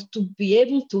everything, or to be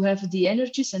able to have the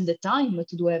energies and the time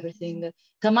to do everything.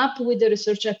 Come up with the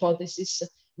research hypothesis,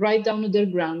 write down their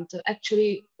grant,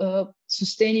 actually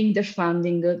sustaining their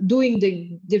funding, doing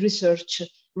the research,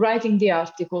 writing the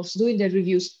articles, doing the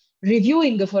reviews,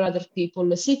 reviewing for other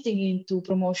people, sitting into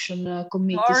promotion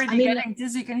committees. Already getting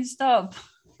dizzy, can you stop?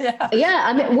 Yeah,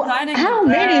 I mean, how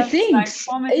many things?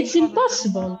 Like it's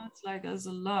impossible. It's like there's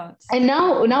a lot. And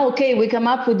now, okay, we come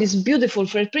up with these beautiful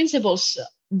FAIR principles.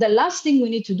 The last thing we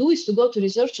need to do is to go to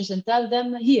researchers and tell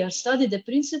them, here, study the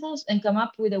principles and come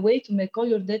up with a way to make all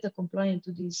your data compliant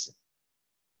to this.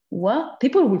 What?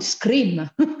 People would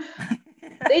scream.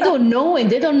 They don't know and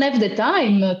they don't have the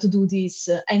time to do this.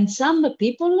 And some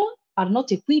people are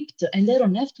not equipped and they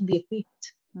don't have to be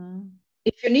equipped.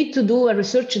 If you need to do a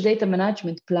research data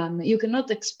management plan, you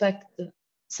cannot expect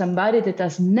somebody that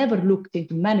has never looked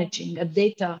into managing a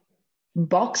data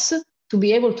box to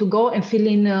be able to go and fill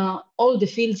in all the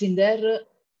fields in there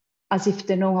as if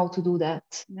they know how to do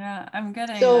that. Yeah, I'm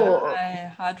getting a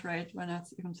high heart rate when I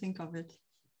even think of it.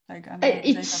 Like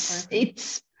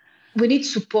we need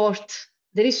support.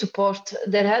 There is support.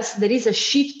 There is a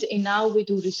shift in how we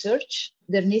do research.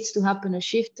 There needs to happen a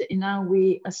shift in how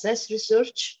we assess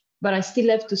research. But I still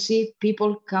have to see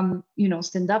people come, you know,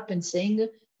 stand up and saying,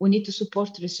 we need to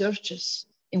support researchers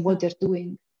in what they're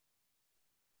doing.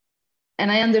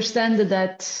 And I understand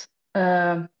that,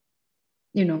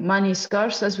 you know, money is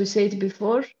scarce, as we said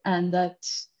before, and that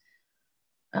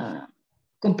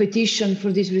competition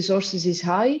for these resources is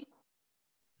high.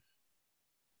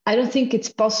 I don't think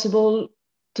it's possible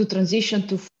to transition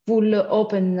to full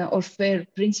open or fair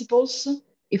principles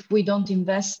if we don't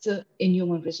invest in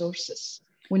human resources.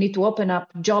 We need to open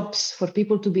up jobs for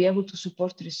people to be able to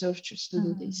support researchers to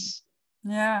do this.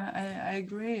 Yeah, I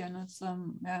agree. And it's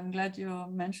yeah, I'm glad you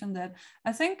mentioned that.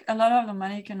 I think a lot of the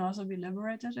money can also be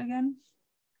liberated again.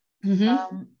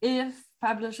 If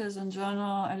publishers and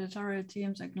journal editorial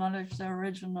teams acknowledge their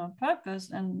original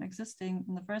purpose and existing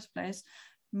in the first place,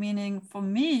 meaning for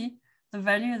me, the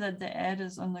value that they add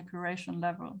is on the curation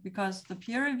level, because the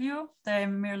peer review, they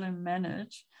merely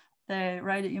manage. They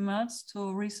write emails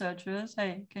to researchers,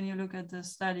 hey, can you look at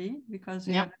this study because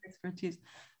you have expertise.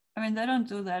 I mean, they don't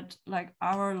do that like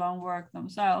hour-long work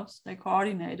themselves. They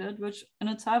coordinate it, which in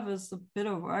itself is a bit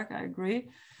of work, I agree.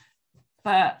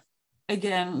 But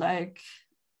again, like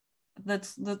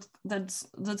that's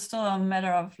still a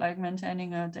matter of like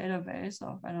maintaining a database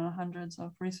of, I don't know, hundreds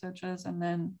of researchers and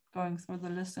then going through the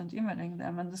list and emailing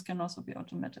them. And this can also be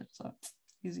automated, so it's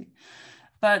easy.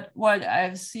 But what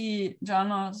I see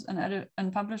journals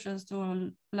and publishers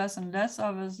do less and less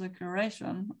of is the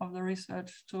curation of the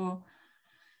research to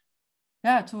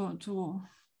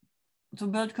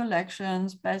build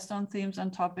collections based on themes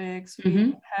and topics.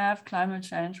 We have climate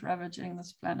change ravaging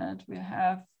this planet. We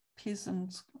have peace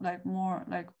and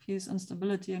peace and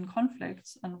stability and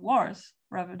conflicts and wars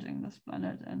ravaging this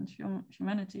planet and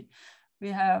humanity. We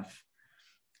have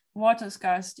water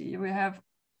scarcity. We have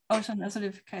ocean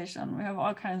acidification. We have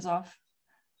all kinds of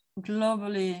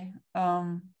global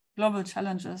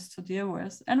challenges to deal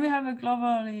with. And we have a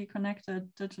globally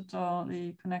connected,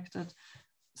 digitally connected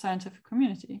scientific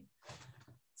community.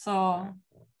 So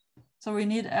we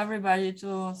need everybody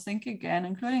to think again,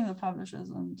 including the publishers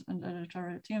and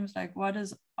editorial teams, like what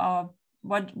are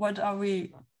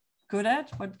we good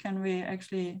at? What can we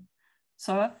actually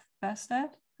serve best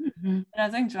at? And I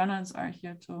think journals are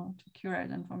here to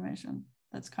curate information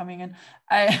that's coming in.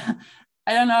 I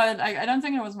don't know, I don't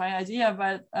think it was my idea,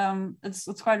 but it's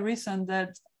quite recent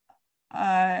that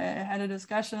I had a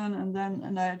discussion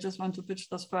and I just want to pitch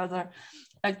this further.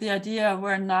 Like the idea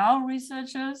where now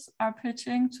researchers are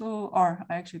pitching to, or are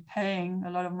actually paying a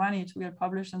lot of money to get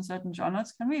published in certain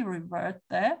journals. Can we revert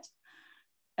that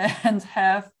and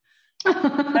have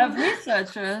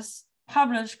researchers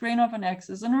publish green open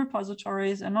access in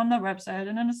repositories and on their website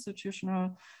and in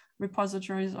institutional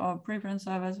repositories or preprint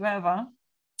servers, wherever.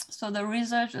 So the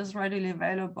research is readily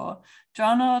available.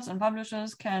 Journals and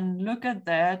publishers can look at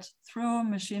that through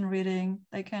machine reading.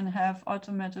 They can have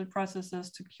automated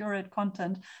processes to curate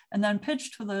content and then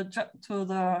pitch to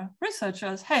the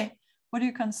researchers, hey, would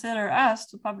you consider us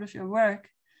to publish your work?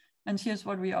 And here's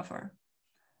what we offer.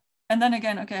 And then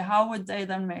again, okay, how would they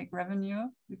then make revenue?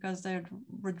 Because they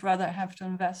would rather have to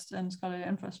invest in scholarly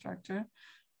infrastructure.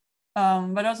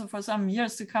 But also for some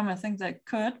years to come, I think they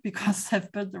could, because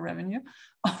they've built the revenue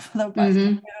of the Open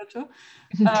Science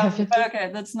MOOC. But okay,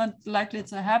 that's not likely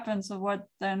to happen. So what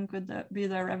then could be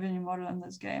the revenue model in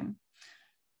this game?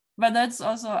 But that's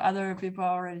also other people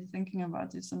are already thinking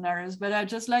about these scenarios. But I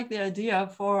just like the idea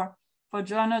for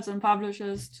journals and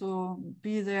publishers to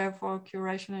be there for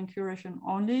curation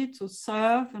only, to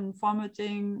serve in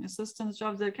formatting assistance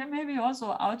jobs. They can maybe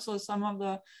also outsource some of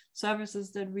the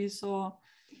services that we so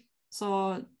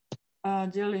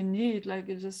dearly need, like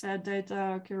you just said,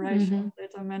 data curation,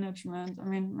 data management. I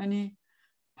mean, many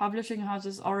publishing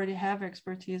houses already have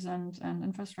expertise and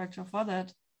infrastructure for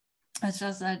that. It's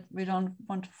just that we don't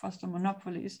want to foster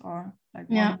monopolies or like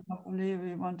one monopoly.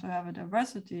 We want to have a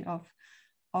diversity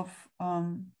of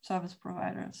service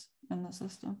providers in the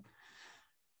system.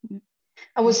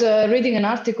 I was reading an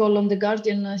article on The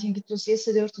Guardian, I think it was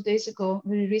yesterday or 2 days ago,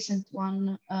 very recent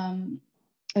one,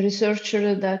 a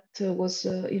researcher that was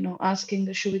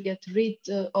asking, should we get rid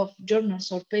of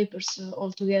journals or papers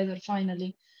altogether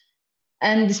finally?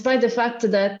 And despite the fact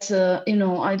that, I'm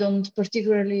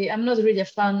not really a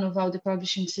fan of how the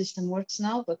publishing system works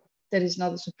now, but that is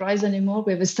not a surprise anymore.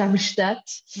 We've established that.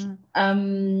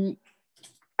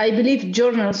 I believe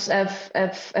journals have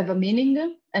a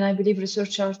meaning, and I believe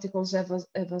research articles have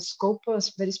a scope, a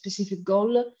very specific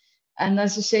goal. And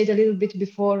as you said a little bit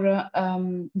before,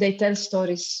 they tell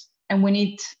stories, and we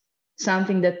need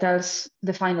something that tells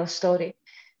the final story.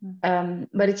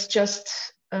 But it's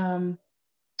just,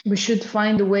 we should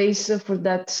find ways for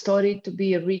that story to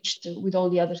be reached with all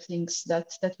the other things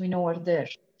that we know are there.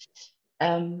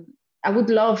 I would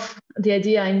love the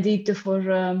idea indeed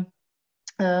for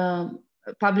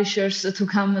publishers to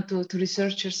come to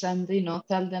researchers and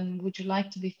tell them, would you like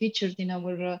to be featured in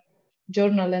our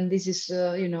journal, and this is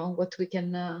what we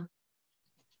can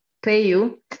pay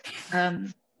you.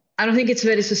 I don't think it's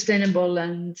very sustainable,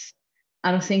 and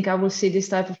I don't think I will see this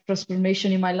type of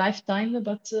transformation in my lifetime,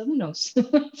 but who knows?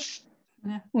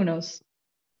 Who knows?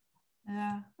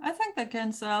 Yeah, I think they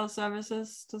can sell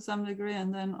services to some degree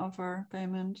and then offer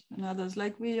payment and others,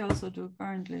 like we also do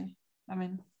currently. I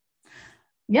mean,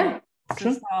 yeah,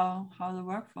 that's how the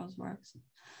workforce works.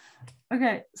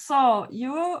 Okay, so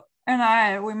you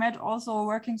and we met also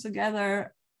working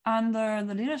together under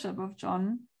the leadership of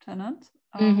Jon Tennant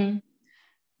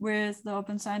with the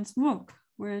Open Science MOOC,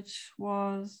 which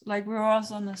was like, we were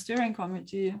also on the steering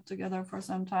committee together for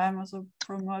some time, also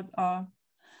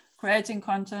creating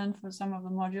content for some of the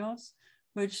modules,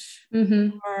 which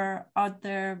were out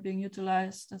there being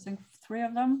utilized, I think 3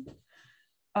 of them.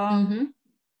 And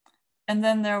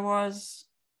then there was,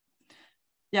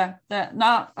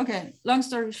 long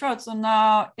story short, so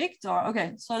now IGDORE,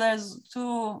 okay, so there's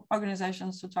 2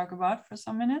 organizations to talk about for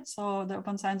some minutes. So the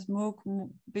Open Science MOOC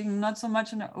being not so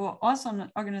much also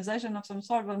an organization of some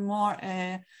sort, but more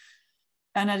an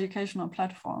educational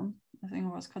platform. I think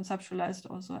it was conceptualized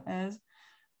also as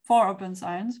for open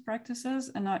science practices.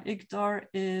 And now IGDORE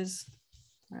is,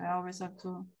 I always have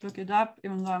to look it up,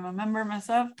 even though I'm a member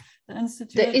myself, the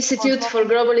Institute for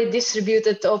Globally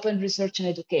Distributed Open Research and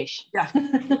Education. Yeah.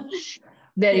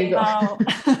 There you go.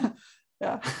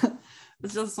 Yeah,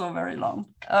 it's just so very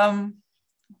long.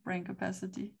 Brain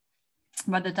capacity.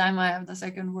 By the time I have the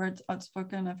second word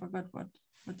outspoken, I forgot what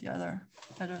the other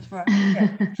letters were. Okay.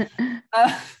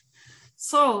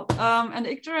 And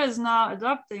IGDORE is now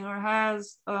adopting, or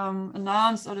has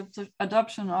announced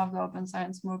adoption of the Open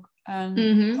Science MOOC. And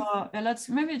let's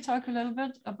maybe talk a little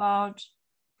bit about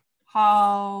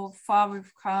how far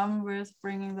we've come with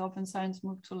bringing the Open Science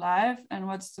MOOC to life, and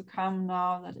what's to come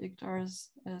now that IGDORE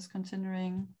is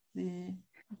continuing the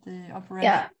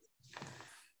operation.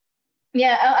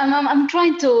 Yeah, I'm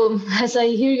trying to, as I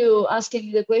hear you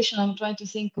asking the question, I'm trying to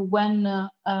think when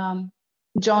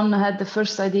Jon had the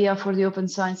first idea for the Open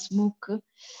Science MOOC.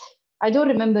 I don't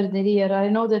remember the year. I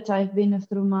know that I've been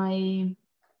through my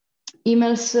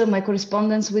emails, my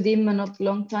correspondence with him not a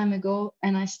long time ago,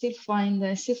 and I still found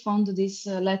these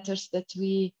letters that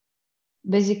we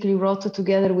basically wrote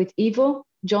together with Ivo,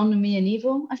 Jon, me and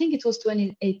Ivo. I think it was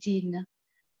 2018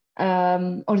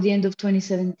 or the end of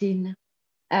 2017,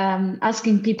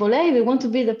 asking people, hey, we want to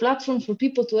build a platform for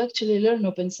people to actually learn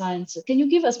open science. Can you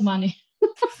give us money?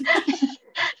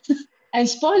 And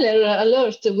spoiler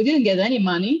alert, we didn't get any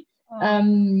money.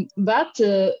 But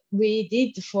we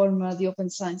did form the Open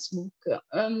Science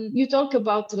MOOC. You talk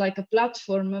about like a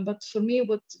platform, but for me,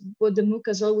 what the MOOC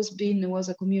has always been was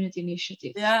a community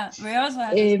initiative. Yeah, we also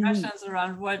had discussions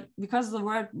around what, because the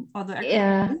word or the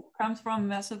acronym comes from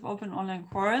Massive Open Online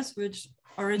Course, which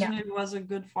originally was a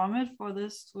good format for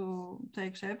this to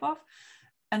take shape of.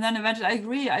 And then eventually, I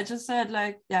agree. I just said,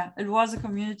 like, yeah, it was a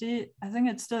community. I think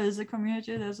it still is a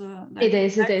community. There's a it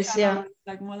is, yeah,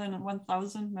 like more than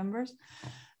 1,000 members,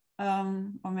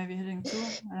 or maybe hitting 2.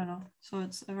 I don't know. So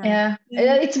it's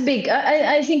it's big.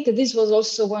 I think that this was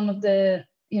also one of the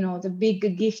the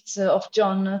big gifts of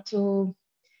Jon, to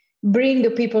bring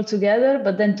the people together,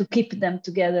 but then to keep them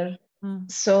together.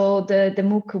 So the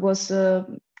MOOC was,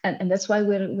 and that's why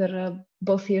we're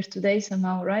both here today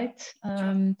somehow, right?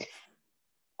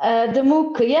 The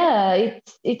MOOC, yeah,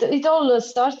 it all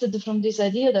started from this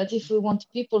idea that if we want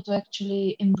people to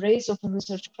actually embrace open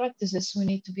research practices, we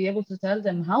need to be able to tell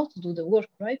them how to do the work,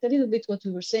 right? A little bit what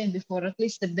we were saying before, at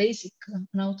least the basic,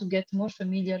 now to get more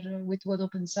familiar with what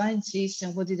open science is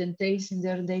and what it entails in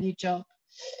their daily job.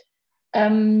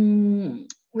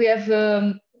 We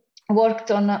have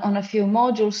worked on a few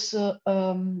modules,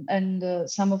 and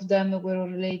some of them were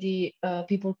already,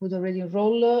 people could already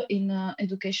enroll in an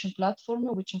education platform,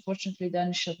 which unfortunately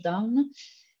then shut down.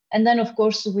 And then, of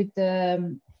course, with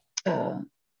the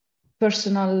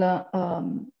personal,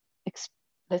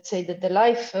 let's say that the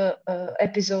life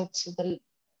episodes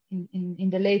in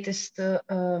the latest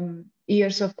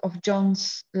years of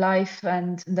Jon's life,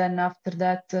 and then after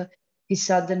that, his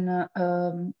sudden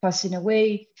passing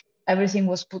away, everything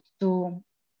was put to,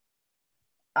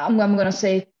 I'm going to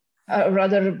say,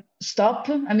 rather stop.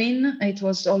 I mean, it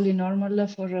was only normal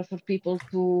for people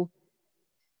to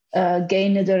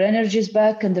gain their energies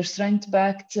back and their strength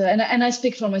back. And I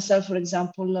speak for myself, for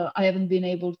example, I haven't been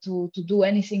able to do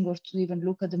anything or to even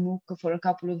look at the MOOC for a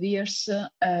couple of years.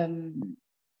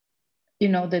 You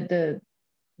know, the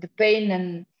pain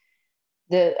and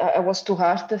I was too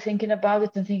hard thinking about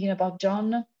it and thinking about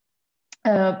Jon.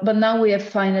 But now we have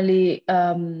finally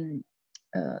the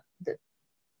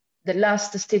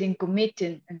last steering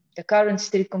committee, the current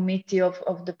steering committee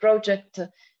of the project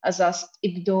has asked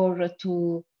IGDORE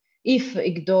to, if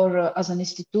IGDORE as an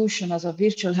institution, as a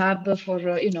virtual hub for,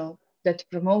 that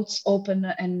promotes open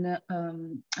and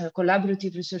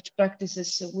collaborative research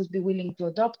practices, would be willing to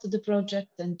adopt the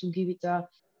project and to give it a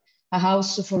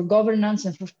house for governance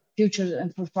and for future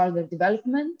and for further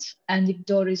development. And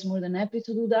IGDORE is more than happy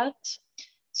to do that.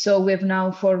 So we have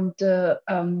now formed a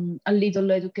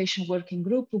little education working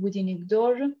group within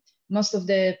IGDORE. Most of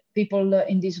the people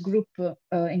in this group,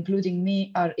 including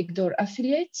me, are IGDORE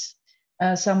affiliates.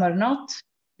 Some are not.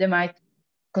 They might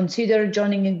consider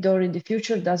joining IGDORE in the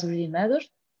future, doesn't really matter.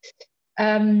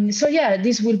 So yeah,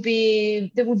 there will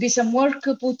be some work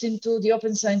put into the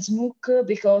Open Science MOOC,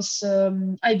 because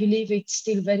I believe it's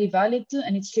still very valid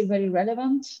and it's still very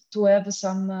relevant to have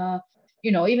some,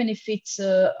 even if it's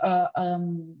a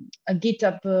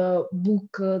GitHub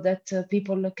book that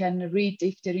people can read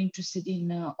if they're interested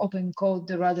in open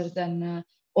code rather than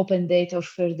open data or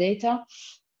fair data.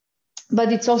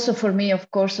 But it's also for me,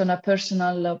 of course, on a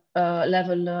personal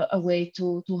level, a way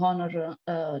to honor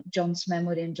Jon's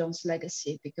memory and Jon's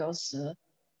legacy, because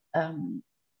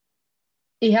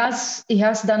he has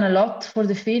done a lot for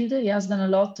the field. He has done a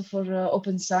lot for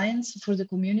open science, for the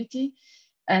community.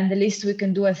 And the least we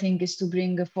can do, I think, is to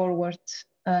bring forward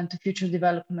to future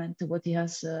development what he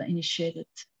has initiated.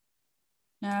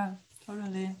 Yeah,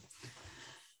 totally.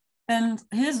 And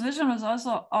his vision was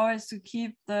also always to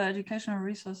keep the educational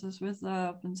resources with the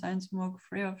Open Science MOOC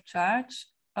free of charge.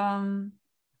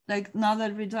 Like, now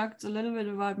that we talked a little bit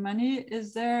about money,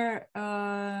 is there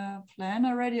a plan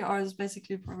already, or is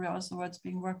basically probably also what's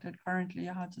being worked at currently,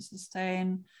 how to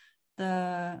sustain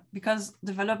because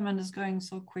development is going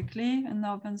so quickly in the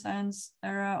open science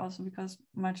era, also because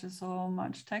much is so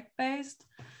much tech-based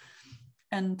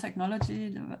and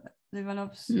technology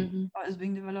develops or is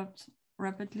being developed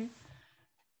rapidly.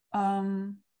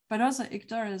 But also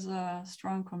IGDORE is a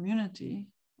strong community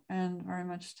and very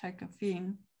much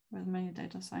tech-affine, with many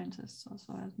data scientists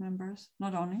also as members,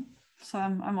 not only. So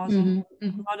I'm also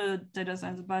not a data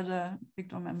scientist, but a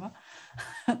IGDORE member.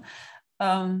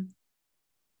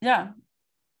 Yeah,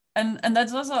 and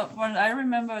that's also what I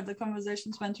remember. The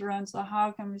conversations went around, so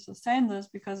how can we sustain this,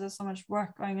 because there's so much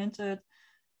work going into it.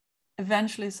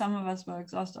 Eventually some of us will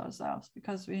exhaust ourselves,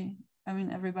 because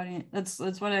everybody, that's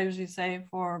what I usually say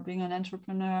for being an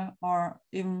entrepreneur, or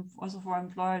even also for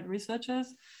employed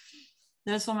researchers.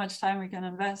 There's so much time we can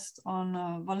invest on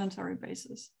a voluntary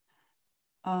basis.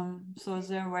 So is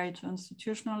there a way to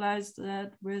institutionalize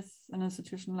that with an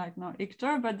institution like now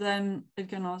IGDORE? But then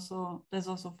there's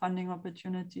also funding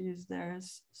opportunities,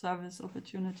 there's service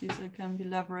opportunities that can be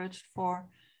leveraged for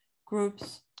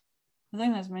groups. I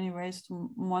think there's many ways to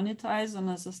monetize on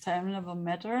a sustainable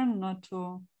matter, not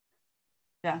to,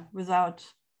 without,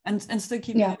 and still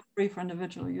keeping it free for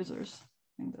individual users.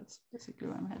 I think that's basically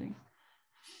where I'm heading.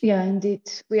 Yeah, indeed.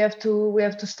 We have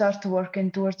to start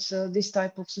working towards this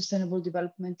type of sustainable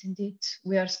development. Indeed,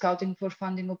 we are scouting for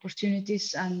funding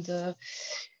opportunities, and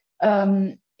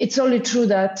it's only true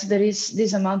that there is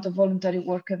this amount of voluntary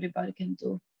work everybody can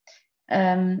do.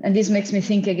 And this makes me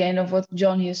think again of what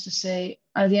Jon used to say.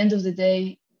 At the end of the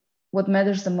day, what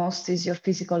matters the most is your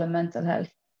physical and mental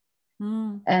health.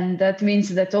 And that means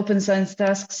that open science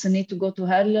tasks need to go to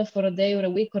hell for a day or a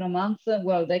week or a month.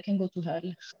 Well, they can go to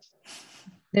hell.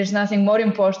 There's nothing more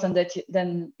important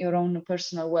than your own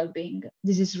personal well-being.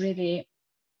 This is really,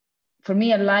 for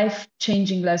me, a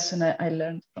life-changing lesson I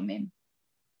learned from him.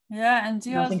 Yeah, and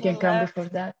nothing can come before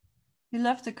that. He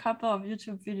left a couple of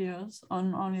YouTube videos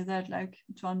on only that, like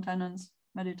Jon Tennant's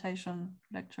meditation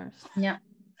lectures. Yeah.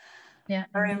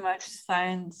 Very much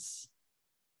science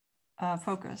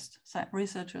focused,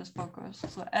 researchers focused.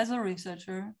 So as a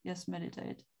researcher, yes,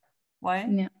 meditate. Why?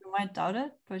 Yeah. You might doubt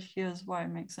it, but here's why it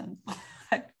makes sense.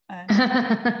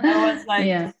 I was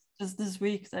like, just this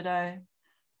week that I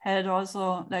had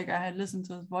also, like, I had listened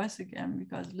to his voice again,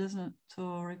 because listening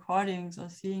to recordings or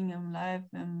seeing him live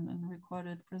in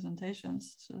recorded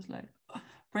presentations just like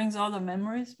brings all the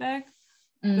memories back,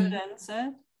 good and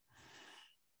sad.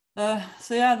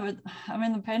 So yeah, but I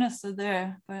mean, the pain is still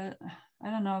there, but I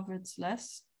don't know if it's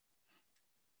less.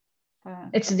 But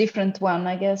it's a different one,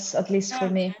 I guess, at least for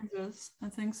me. I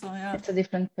think so, yeah. It's a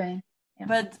different pain. Yeah.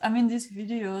 But I mean, these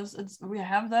videos, we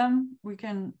have them, we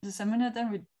can disseminate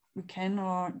them, we can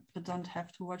or don't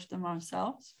have to watch them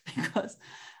ourselves, because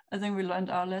I think we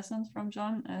learned our lessons from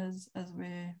Jon as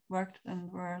we worked,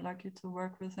 and were lucky to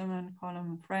work with him and call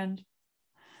him a friend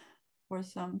for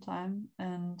some time.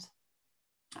 And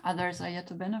others are yet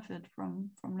to benefit from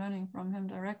learning from him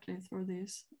directly through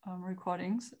these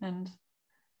recordings and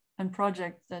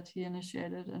projects that he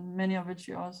initiated, and many of which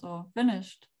he also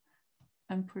finished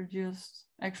and produced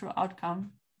actual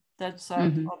outcome that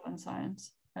served open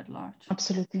science at large.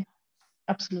 Absolutely.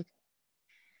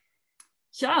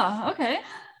 Yeah, okay.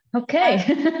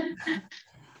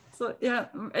 So yeah,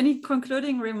 any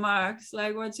concluding remarks?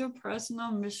 Like, what's your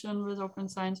personal mission with open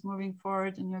science moving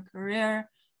forward in your career?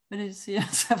 What do you see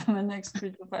yourself in the next 3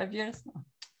 to 5 years?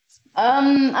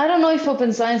 I don't know if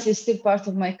open science is still part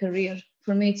of my career.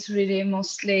 For me, it's really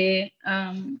mostly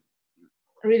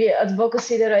really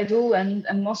advocacy that I do, and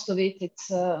most of it, it's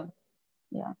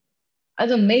I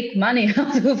don't make money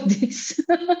out of this.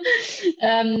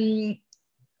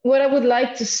 What I would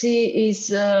like to see is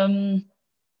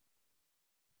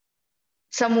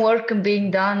some work being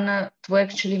done to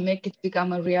actually make it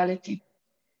become a reality.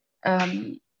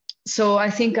 So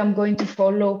I think I'm going to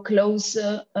follow close,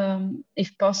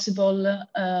 if possible,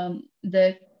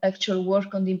 the actual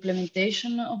work on the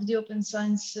implementation of the Open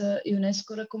Science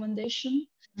UNESCO recommendation.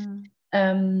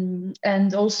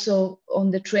 And also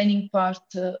on the training part,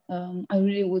 I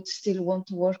really would still want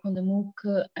to work on the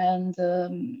MOOC and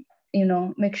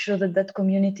make sure that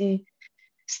community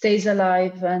stays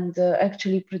alive and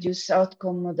actually produce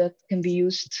outcome that can be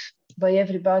used by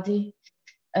everybody.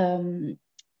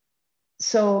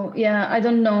 So yeah, I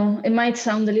don't know. It might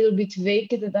sound a little bit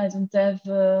vague that I don't have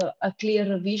a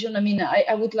clear vision. I mean,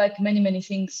 I would like many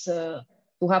things to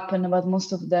happen, but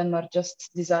most of them are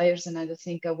just desires, and I don't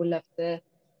think I will have the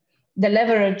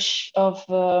leverage of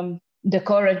the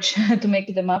courage to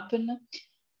make them happen.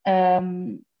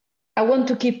 I want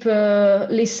to keep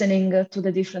listening to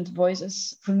the different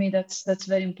voices. For me, that's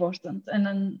very important. And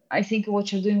then I think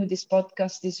what you're doing with this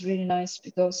podcast is really nice,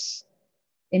 because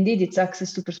indeed it's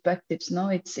access to perspectives. No,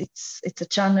 it's a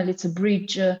channel, it's a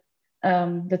bridge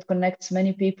that connects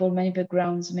many people, many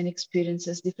backgrounds, many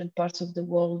experiences, different parts of the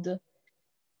world.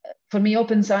 For me,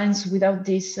 open science without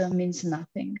this means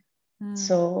nothing.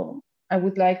 So I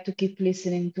would like to keep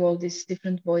listening to all these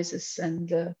different voices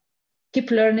and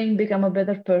keep learning, become a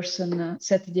better person,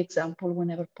 set the example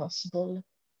whenever possible,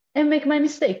 and make my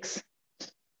mistakes.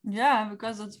 Yeah,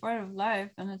 because it's part of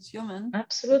life and it's human.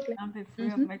 Absolutely. Can't be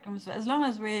free of making mistakes. As long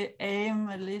as we aim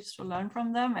at least to learn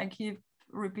from them. I keep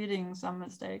repeating some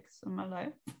mistakes in my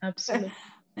life. Absolutely.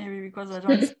 Maybe because I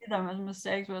don't see them as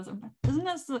mistakes, but isn't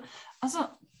this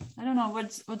also, I don't know,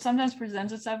 what sometimes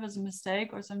presents itself as a mistake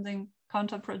or something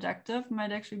counterproductive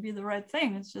might actually be the right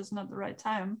thing. It's just not the right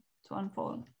time to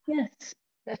unfold. Yes,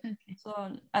 Definitely.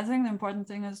 So I think the important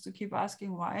thing is to keep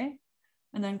asking why,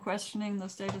 and then questioning the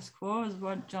status quo is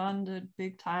what Jon did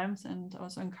big times, and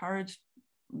also encouraged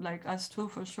like us too,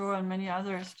 for sure, and many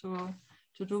others to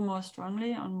do more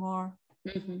strongly on more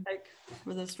like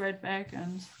with a straight back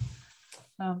and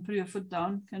put your foot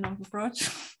down kind of approach.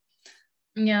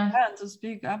 Yeah. And to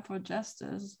speak up for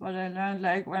justice. What I learned,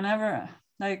 like whenever,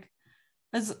 like,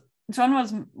 as Jon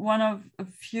was one of a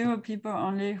few people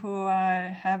only who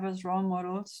I have as role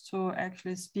models to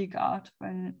actually speak out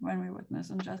when we witness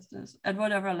injustice at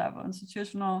whatever level,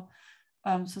 institutional,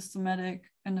 systematic,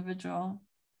 individual.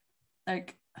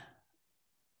 Like,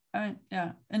 I mean,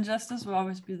 yeah, injustice will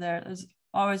always be there. There's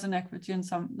always inequity in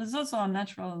some. There's also a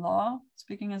natural law,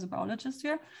 speaking as a biologist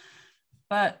here.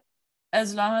 But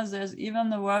as long as there's even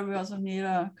the world, we also need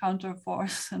a counter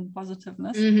force and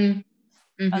positiveness.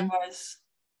 Otherwise,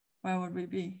 where would we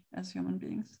be as human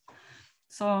beings?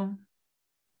 So,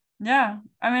 yeah,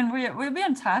 I mean, we'll be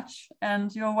in touch,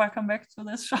 and you're welcome back to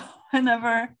this show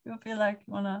whenever you feel like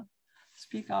you want to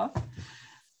speak out.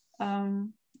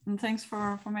 And thanks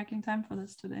for making time for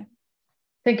this today.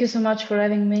 Thank you so much for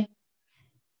having me.